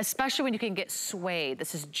 especially when you can get suede.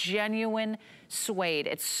 This is genuine suede.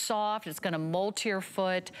 It's soft, it's gonna mold to your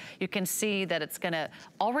foot. You can see that it's gonna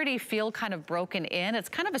already feel kind of broken in. It's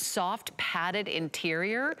kind of a soft padded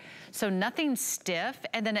interior, so nothing stiff.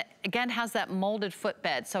 And then it again has that molded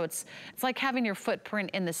footbed. So it's like having your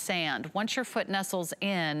footprint in the sand. Once your foot nestles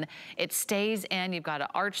in, it stays in. You've got an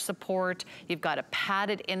arch support, you've got a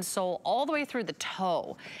padded insole all the way through the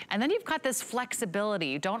toe. And then you've got this flexibility.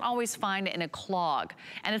 You don't always always find in a clog.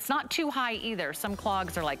 And it's not too high either. Some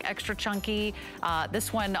clogs are like extra chunky.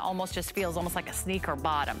 This one almost just feels almost like a sneaker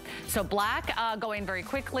bottom. So black going very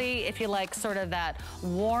quickly. If you like sort of that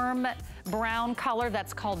warm brown color,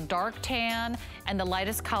 that's called dark tan, and the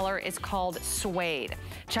lightest color is called suede.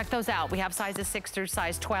 Check those out. We have sizes 6 through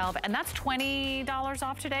size 12, and that's $20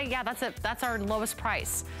 off today. Yeah, that's our lowest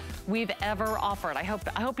price we've ever offered. I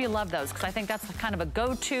hope you love those, because I think that's kind of a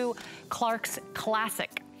go-to Clark's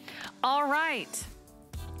classic. All right.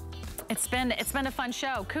 It's been a fun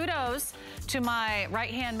show. Kudos to my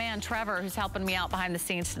right-hand man, Trevor, who's helping me out behind the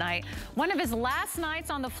scenes tonight. One of his last nights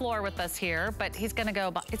on the floor with us here, but he's gonna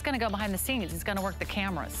go behind the scenes. He's gonna work the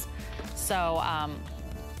cameras. So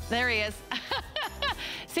there he is.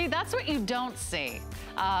 See, that's what you don't see.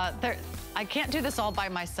 I can't do this all by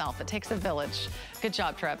myself. It takes a village. Good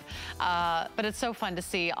job, Trev. But it's so fun to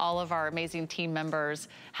see all of our amazing team members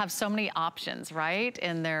have so many options, right,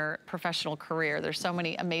 in their professional career. There's so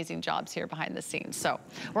many amazing jobs here behind the scenes. So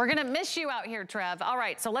we're gonna miss you out here, Trev. All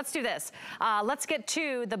right, so let's do this. Let's get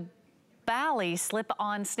to the Bally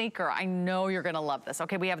slip-on sneaker. I know you're gonna love this.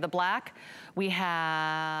 Okay, we have the black. We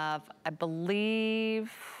have, I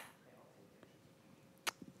believe,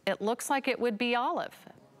 it looks like it would be olive.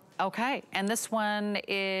 Okay, and this one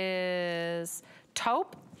is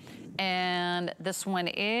taupe, and this one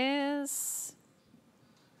is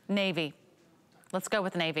navy. Let's go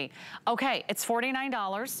with navy. Okay, it's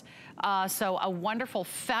 $49. So a wonderful,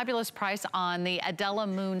 fabulous price on the Adela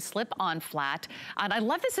Moon slip-on flat. And I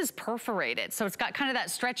love this is perforated. So it's got kind of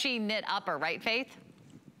that stretchy knit upper, right, Faith?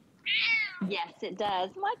 Yes, it does.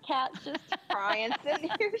 My cat's just crying sitting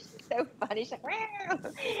here. She's so funny. She's like,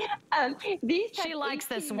 she likes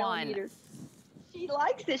this one. She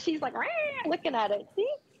likes it. She's like, looking at it. See?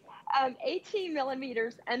 18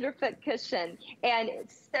 millimeters underfoot cushion, and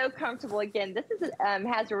it's so comfortable. Again, this is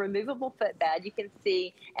has a removable footbed, you can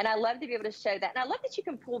see, and I love to be able to show that. And I love that you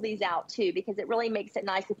can pull these out too, because it really makes it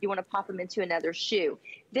nice if you want to pop them into another shoe.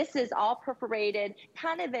 This is all perforated,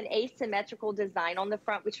 kind of an asymmetrical design on the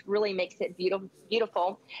front, which really makes it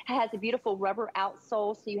beautiful. It has a beautiful rubber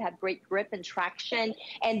outsole, so you have great grip and traction.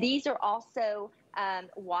 And these are also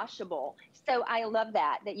washable. So I love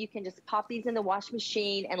that you can just pop these in the wash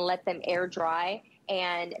machine and let them air dry.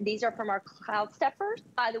 And these are from our Cloud Steppers,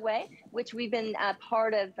 by the way, which we've been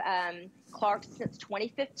part of Clark's since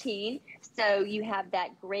 2015. So you have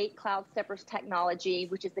that great Cloud Steppers technology,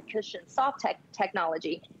 which is the cushion soft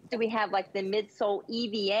technology. So we have like the midsole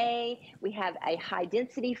EVA, we have a high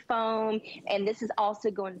density foam, and this is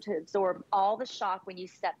also going to absorb all the shock when you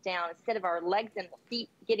step down. Instead of our legs and feet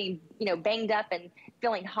getting, banged up and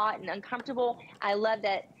feeling hot and uncomfortable, I love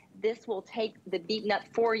that this will take the beaten up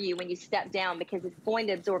for you when you step down, because it's going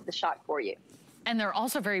to absorb the shock for you. And they're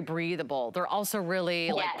also very breathable. They're also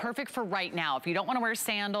really like perfect for right now. If you don't want to wear a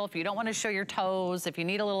sandal, if you don't want to show your toes, if you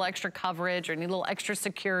need a little extra coverage or need a little extra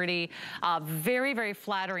security, very, very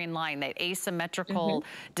flattering line, that asymmetrical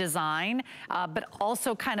design, but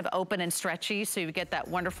also kind of open and stretchy, so you get that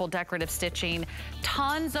wonderful decorative stitching.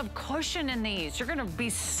 Tons of cushion in these. You're gonna be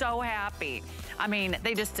so happy. I mean,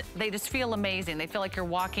 they just feel amazing. They feel like you're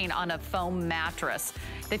walking on a foam mattress.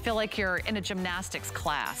 They feel like you're in a gymnastics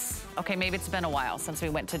class. Okay, maybe it's been a while since we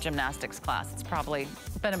went to gymnastics class. It's probably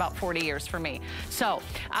been about 40 years for me. So,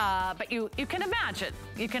 but you can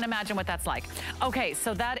imagine what that's like. Okay,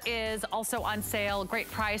 so that is also on sale. Great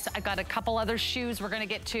price. I've got a couple other shoes we're gonna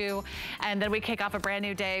get to, and then we kick off a brand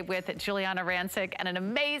new day with Juliana Rancic and an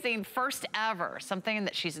amazing first ever, something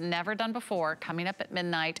that she's never done before, coming up at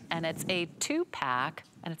midnight, and it's a 2-pack.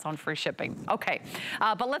 And it's on free shipping. Okay,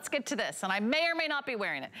 but let's get to this, and I may or may not be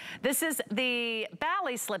wearing it. This is the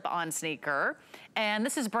Bally slip-on sneaker, and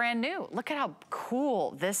this is brand new. Look at how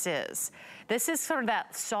cool this is. This is sort of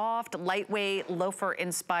that soft, lightweight,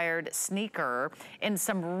 loafer-inspired sneaker in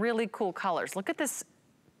some really cool colors. Look at this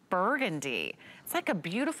burgundy. It's like a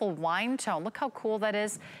beautiful wine tone. Look how cool that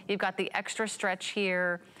is. You've got the extra stretch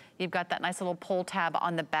here. You've got that nice little pull tab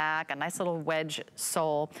on the back, a nice little wedge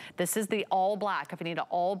sole. This is the all black. If you need an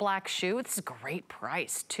all black shoe, this is a great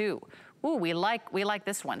price too. Ooh, we like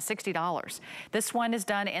this one, $60. This one is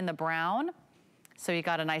done in the brown. So you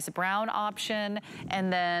got a nice brown option,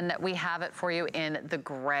 and then we have it for you in the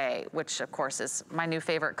gray, which of course is my new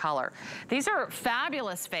favorite color. These are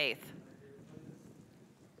fabulous, Faith.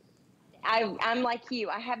 I'm like you.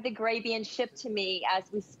 I have the gray being shipped to me as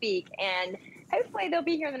we speak, and hopefully they'll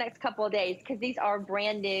be here in the next couple of days, because these are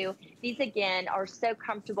brand new. These, again, are so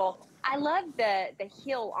comfortable. I love the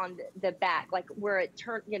heel on the back, like where it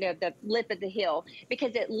turns, you know, the lip of the heel,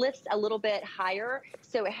 because it lifts a little bit higher,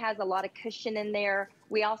 so it has a lot of cushion in there.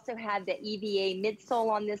 We also have the EVA midsole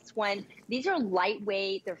on this one. These are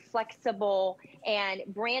lightweight, they're flexible, and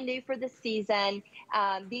brand new for the season.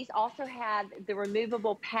 These also have the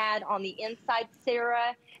removable pad on the inside,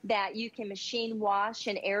 Sarah, that you can machine wash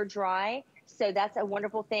and air dry. So that's a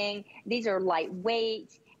wonderful thing. These are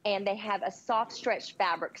lightweight, and they have a soft stretch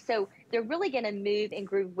fabric. So they're really gonna move and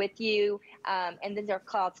groove with you. And these are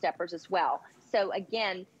cloud steppers as well. So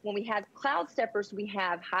again, when we have cloud steppers, we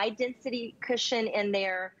have high density cushion in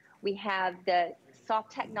there. We have the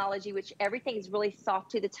soft technology, which everything is really soft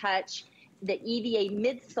to the touch. The EVA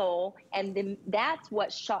midsole, and then that's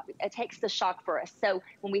what takes the shock for us. So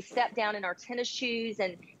when we step down in our tennis shoes,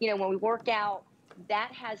 and you know, when we work out,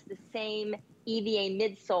 that has the same EVA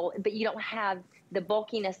midsole, but you don't have the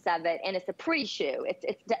bulkiness of it, and it's a pretty shoe.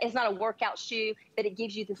 It's not a workout shoe, but it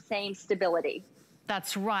gives you the same stability.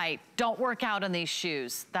 That's right. Don't work out in these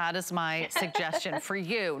shoes. That is my suggestion for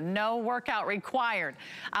you. No workout required.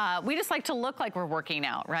 We just like to look like we're working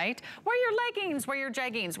out, right? Wear your leggings, wear your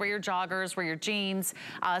jeggings, wear your joggers, wear your jeans.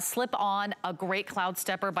 Slip on a great Cloud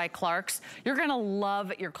Stepper by Clark's. You're gonna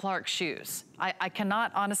love your Clark's shoes. I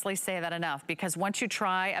cannot honestly say that enough, because once you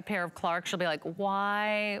try a pair of Clark's, you'll be like,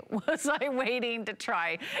 why was I waiting to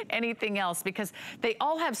try anything else? Because they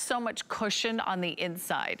all have so much cushion on the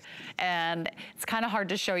inside, and it's kind of hard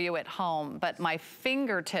to show you at home, but my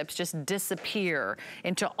fingertips just disappear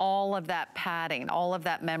into all of that padding, all of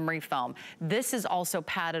that memory foam. This is also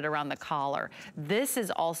padded around the collar. This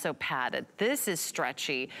is also padded. This is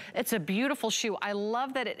stretchy. It's a beautiful shoe. I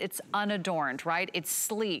love that it's unadorned, right? It's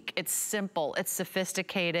sleek, it's simple, it's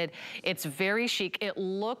sophisticated, it's very chic. It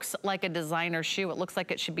looks like a designer shoe. It looks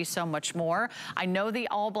like it should be so much more. I know the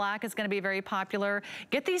all black is gonna be very popular.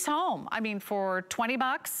 Get these home. I mean, for 20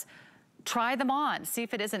 bucks, try them on, see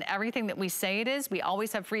if it isn't everything that we say it is. We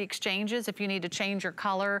always have free exchanges if you need to change your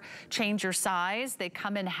color, change your size. They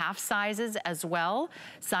come in half sizes as well,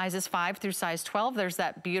 sizes 5 through size 12. There's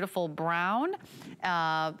that beautiful brown.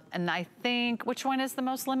 And I think, which one is the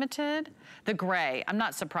most limited? The gray. I'm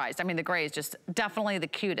not surprised. I mean, the gray is just definitely the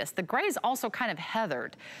cutest. The gray is also kind of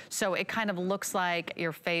heathered, so it kind of looks like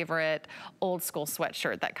your favorite old school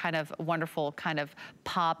sweatshirt, that kind of wonderful kind of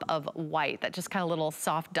pop of white, that just kind of little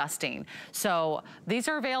soft dusting. So these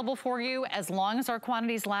are available for you as long as our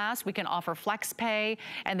quantities last. We can offer flex pay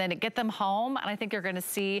and then get them home. And I think you're gonna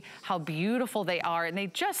see how beautiful they are. And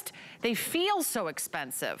they feel so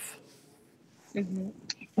expensive. Mm-hmm.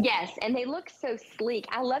 Yes, and they look so sleek.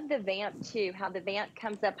 I love the vamp too, how the vamp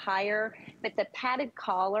comes up higher, but the padded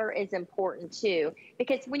collar is important too,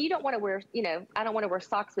 because when you don't want to wear, you know, I don't want to wear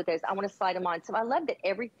socks with those, I want to slide them on. So I love that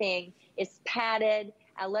everything is padded.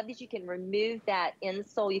 I love that you can remove that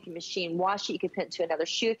insole, you can machine wash it, you can put it into another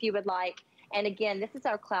shoe if you would like. And again, this is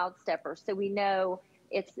our Cloud Stepper, so we know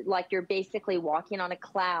it's like you're basically walking on a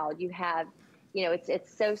cloud. You have, you know,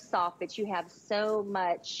 it's so soft, but you have so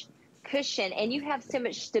much cushion, and you have so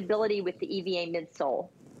much stability with the EVA midsole.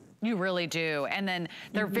 You really do. And then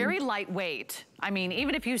they're very lightweight. I mean,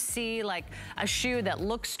 even if you see like a shoe that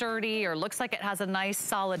looks sturdy or looks like it has a nice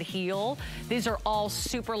solid heel, these are all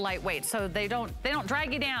super lightweight. So they don't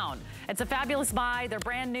drag you down. It's a fabulous buy. They're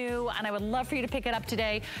brand new, and I would love for you to pick it up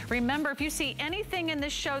today. Remember, if you see anything in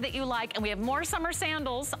this show that you like, and we have more summer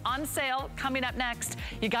sandals on sale coming up next,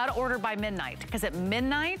 you gotta order by midnight, because at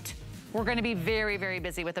midnight, we're gonna be very, very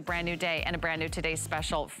busy with a brand new day and a brand new Today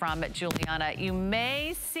special from Juliana. You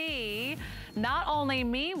may see not only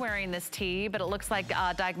me wearing this tee, but it looks like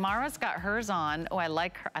Dagmara's got hers on. Oh, I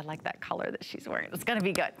like her. I like that color that she's wearing. It's gonna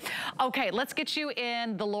be good. Okay, let's get you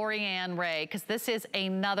in the Lorianne Ray, because this is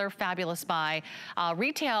another fabulous buy.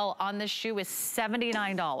 Retail on this shoe is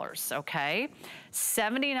 $79, okay?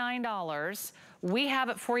 $79. We have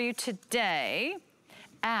it for you today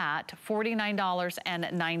at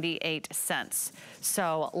 $49.98.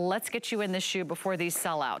 So let's get you in this shoe before these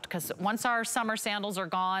sell out, because once our summer sandals are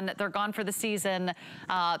gone, they're gone for the season,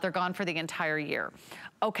 they're gone for the entire year.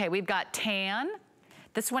 Okay, we've got tan.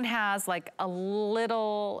 This one has like a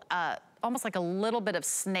little, almost like a little bit of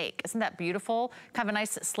snake. Isn't that beautiful? Kind of a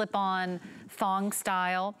nice slip-on thong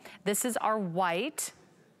style. This is our white.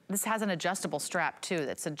 This has an adjustable strap too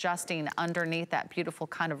that's adjusting underneath that beautiful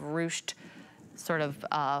kind of ruched sort of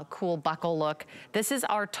cool buckle look. This is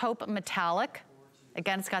our taupe metallic.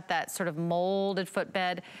 Again, it's got that sort of molded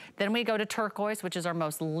footbed. Then we go to turquoise, which is our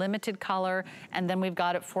most limited color. And then we've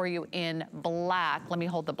got it for you in black. Let me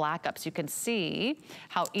hold the black up so you can see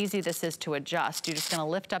how easy this is to adjust. You're just gonna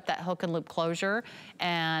lift up that hook and loop closure,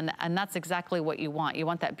 and that's exactly what you want. You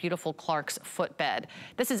want that beautiful Clark's footbed.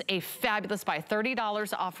 This is a fabulous buy,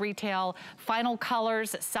 $30 off retail. Final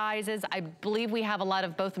colors, sizes. I believe we have a lot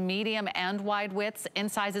of both medium and wide widths in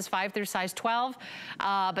sizes 5 through size 12.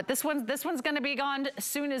 But this one's gonna be gone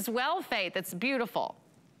soon as well, Faith. It's beautiful.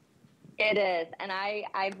 It is, and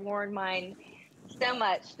I've worn mine so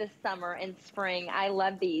much this summer and spring. I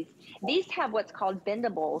love these. These have what's called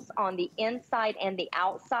bendables on the inside and the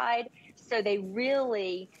outside, so they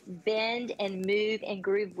really bend and move and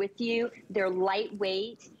groove with you. They're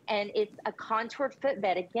lightweight, and it's a contoured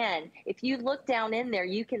footbed. Again, if you look down in there,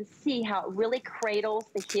 you can see how it really cradles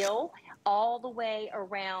the heel all the way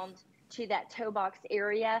around to that toe box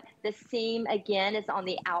area. The seam, again, is on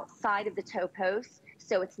the outside of the toe post,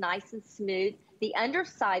 so it's nice and smooth. The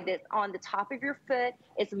underside that's on the top of your foot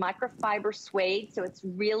is microfiber suede, so it's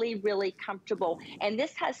really, really comfortable. And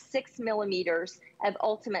this has 6 millimeters of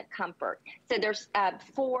ultimate comfort. So there's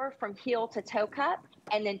 4 from heel to toe cup,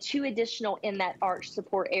 and then 2 additional in that arch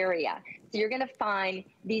support area. So you're gonna find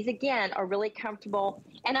these, again, are really comfortable.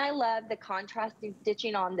 And I love the contrasting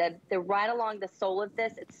stitching on the right along the sole of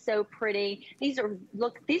this. It's so pretty. These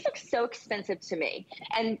look so expensive to me.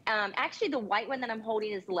 And actually the white one that I'm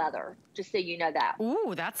holding is leather, just so you know that.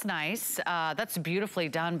 Ooh, that's nice. That's beautifully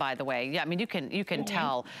done, by the way. Yeah, I mean, you can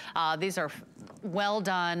tell. These are well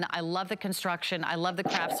done. I love the construction. I love the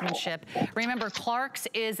craftsmanship. Remember, Clark's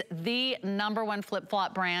is the #1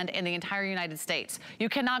 flip-flop brand in the entire United States. You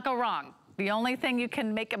cannot go wrong. The only thing you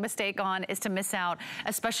can make a mistake on is to miss out,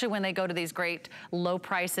 especially when they go to these great low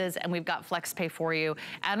prices, and we've got flex pay for you.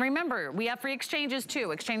 And remember, we have free exchanges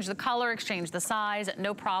too. Exchange the color, exchange the size,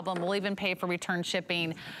 no problem. We'll even pay for return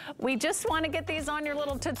shipping. We just want to get these on your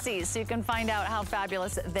little tootsies so you can find out how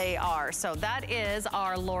fabulous they are. So that is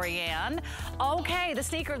our Lorianne. Okay, the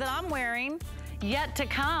sneaker that I'm wearing, yet to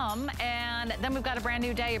come, and then we've got a brand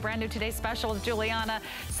new day, a brand new Today Special with Juliana.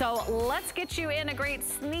 So let's get you in a great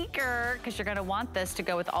sneaker, because you're gonna want this to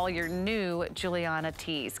go with all your new Juliana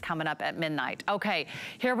tees coming up at midnight. Okay,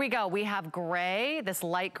 here we go. We have gray, this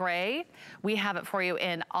light gray. We have it for you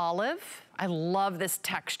in olive. I love this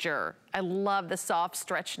texture. I love the soft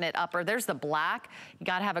stretch knit upper. There's the black. You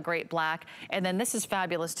gotta have a great black. And then this is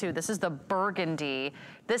fabulous too. This is the burgundy.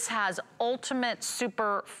 This has ultimate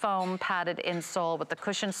super foam padded insole with the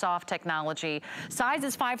cushion soft technology.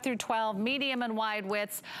 Sizes 5 through 12, medium and wide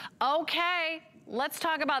widths. Okay, let's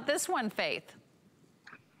talk about this one, Faith.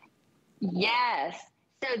 Yes.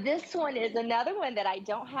 So this one is another one that I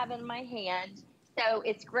don't have in my hand. So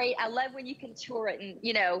it's great. I love when you can tour it and,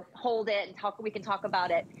 you know, hold it and we can talk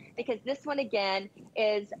about it, because this one again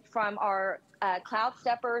is from our Cloud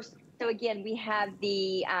Steppers. So again, we have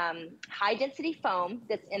the high density foam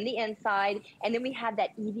that's in the inside, and then we have that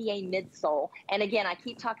EVA midsole. And again, I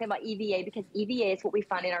keep talking about EVA because EVA is what we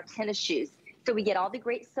find in our tennis shoes. So we get all the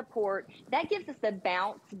great support. That gives us the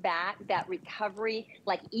bounce back, that recovery,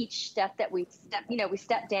 like each step that we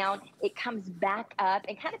step down, it comes back up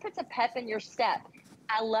and kind of puts a pep in your step.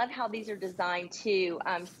 I love how these are designed too,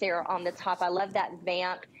 Sarah, on the top. I love that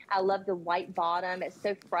vamp. I love the white bottom. It's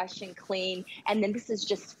so fresh and clean. And then this is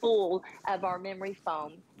just full of our memory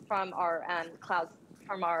foam from our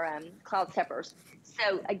Cloud Steppers.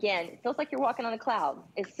 So again, it feels like you're walking on a cloud.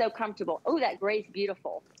 It's so comfortable. Oh, that gray is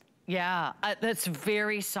beautiful. Yeah, that's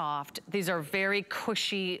very soft. These are very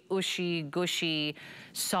cushy, ushy, gushy,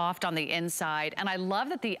 soft on the inside. And I love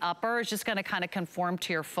that the upper is just gonna kind of conform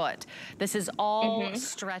to your foot. This is all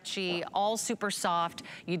stretchy, all super soft.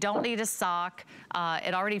 You don't need a sock.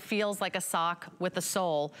 It already feels like a sock with the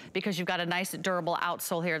sole because you've got a nice durable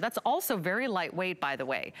outsole here. That's also very lightweight, by the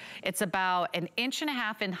way. It's about 1.5 inches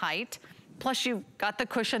in height. Plus you've got the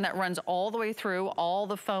cushion that runs all the way through, all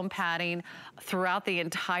the foam padding throughout the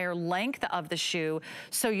entire length of the shoe.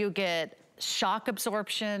 So you get shock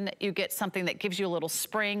absorption, you get something that gives you a little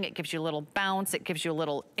spring, it gives you a little bounce, it gives you a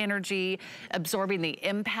little energy, absorbing the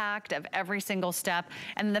impact of every single step.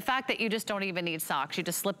 And the fact that you just don't even need socks, you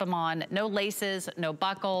just slip them on, no laces, no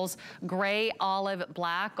buckles, gray, olive,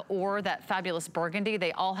 black, or that fabulous burgundy.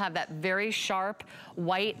 They all have that very sharp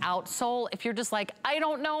white outsole. If you're just like, I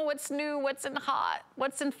don't know what's new, what's in hot,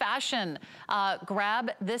 what's in fashion,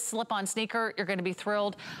 grab this slip-on sneaker. You're gonna be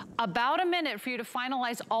thrilled. About a minute for you to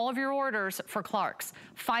finalize all of your orders for Clark's.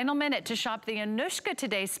 Final minute to shop the Anushka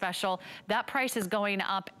Today Special. That price is going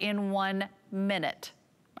up in 1 minute.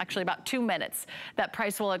 actually about 2 minutes, that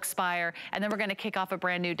price will expire, and then we're gonna kick off a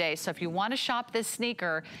brand new day. So if you wanna shop this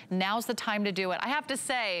sneaker, now's the time to do it. I have to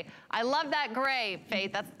say, I love that gray,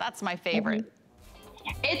 Faith. That's my favorite.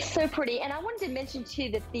 It's so pretty, and I wanted to mention too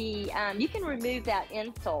that the you can remove that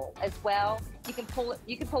insole as well. You can pull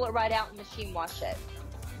it right out and machine wash it.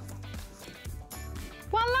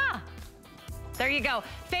 Voila! There you go.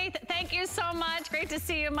 Faith, thank you so much. Great to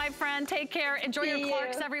see you, my friend. Take care. Enjoy your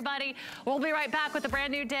Clarks, everybody. We'll be right back with a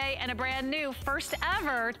brand new day and a brand new first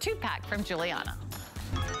ever 2-pack from Giuliana.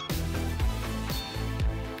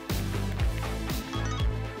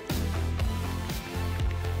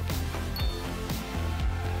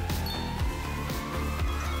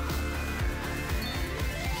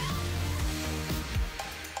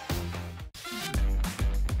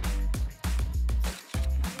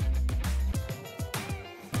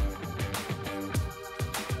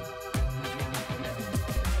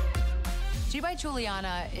 By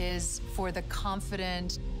Giuliana is for the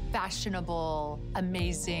confident, fashionable,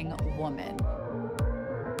 amazing woman.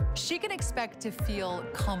 She can expect to feel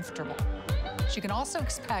comfortable. She can also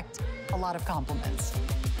expect a lot of compliments.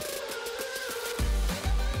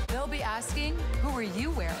 They'll be asking, who are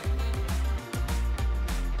you wearing?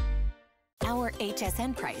 Our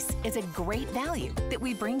HSN price is a great value that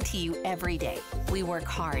we bring to you every day. We work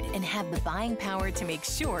hard and have the buying power to make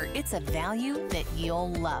sure it's a value that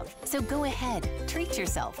you'll love. So go ahead, treat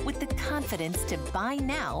yourself with the confidence to buy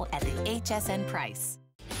now at the HSN price.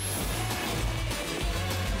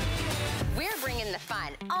 We're bringing the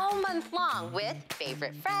fun all month long with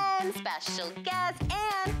favorite friends, special guests,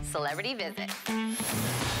 and celebrity visits.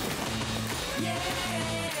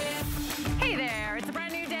 Hey there, it's a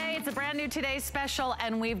brand new day, it's a brand new Today's Special,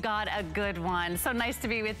 and we've got a good one. So nice to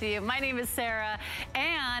be with you. My name is Sarah,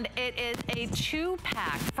 and it is a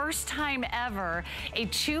 2-pack, first time ever, a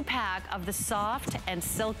 2-pack of the soft and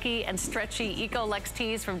silky and stretchy Ecolex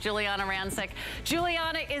tees from Giuliana Rancic.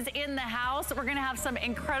 Giuliana is in the house. We're gonna have some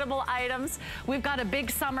incredible items. We've got a big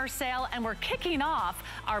summer sale, and we're kicking off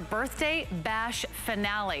our birthday bash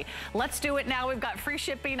finale. Let's do it now. We've got free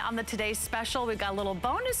shipping on the Today's Special. We've got a little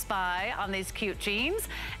bonus buy on these cute jeans,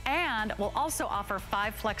 and we'll also offer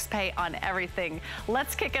 5 flex pay on everything.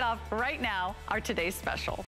 Let's kick it off right now, our Today's Special.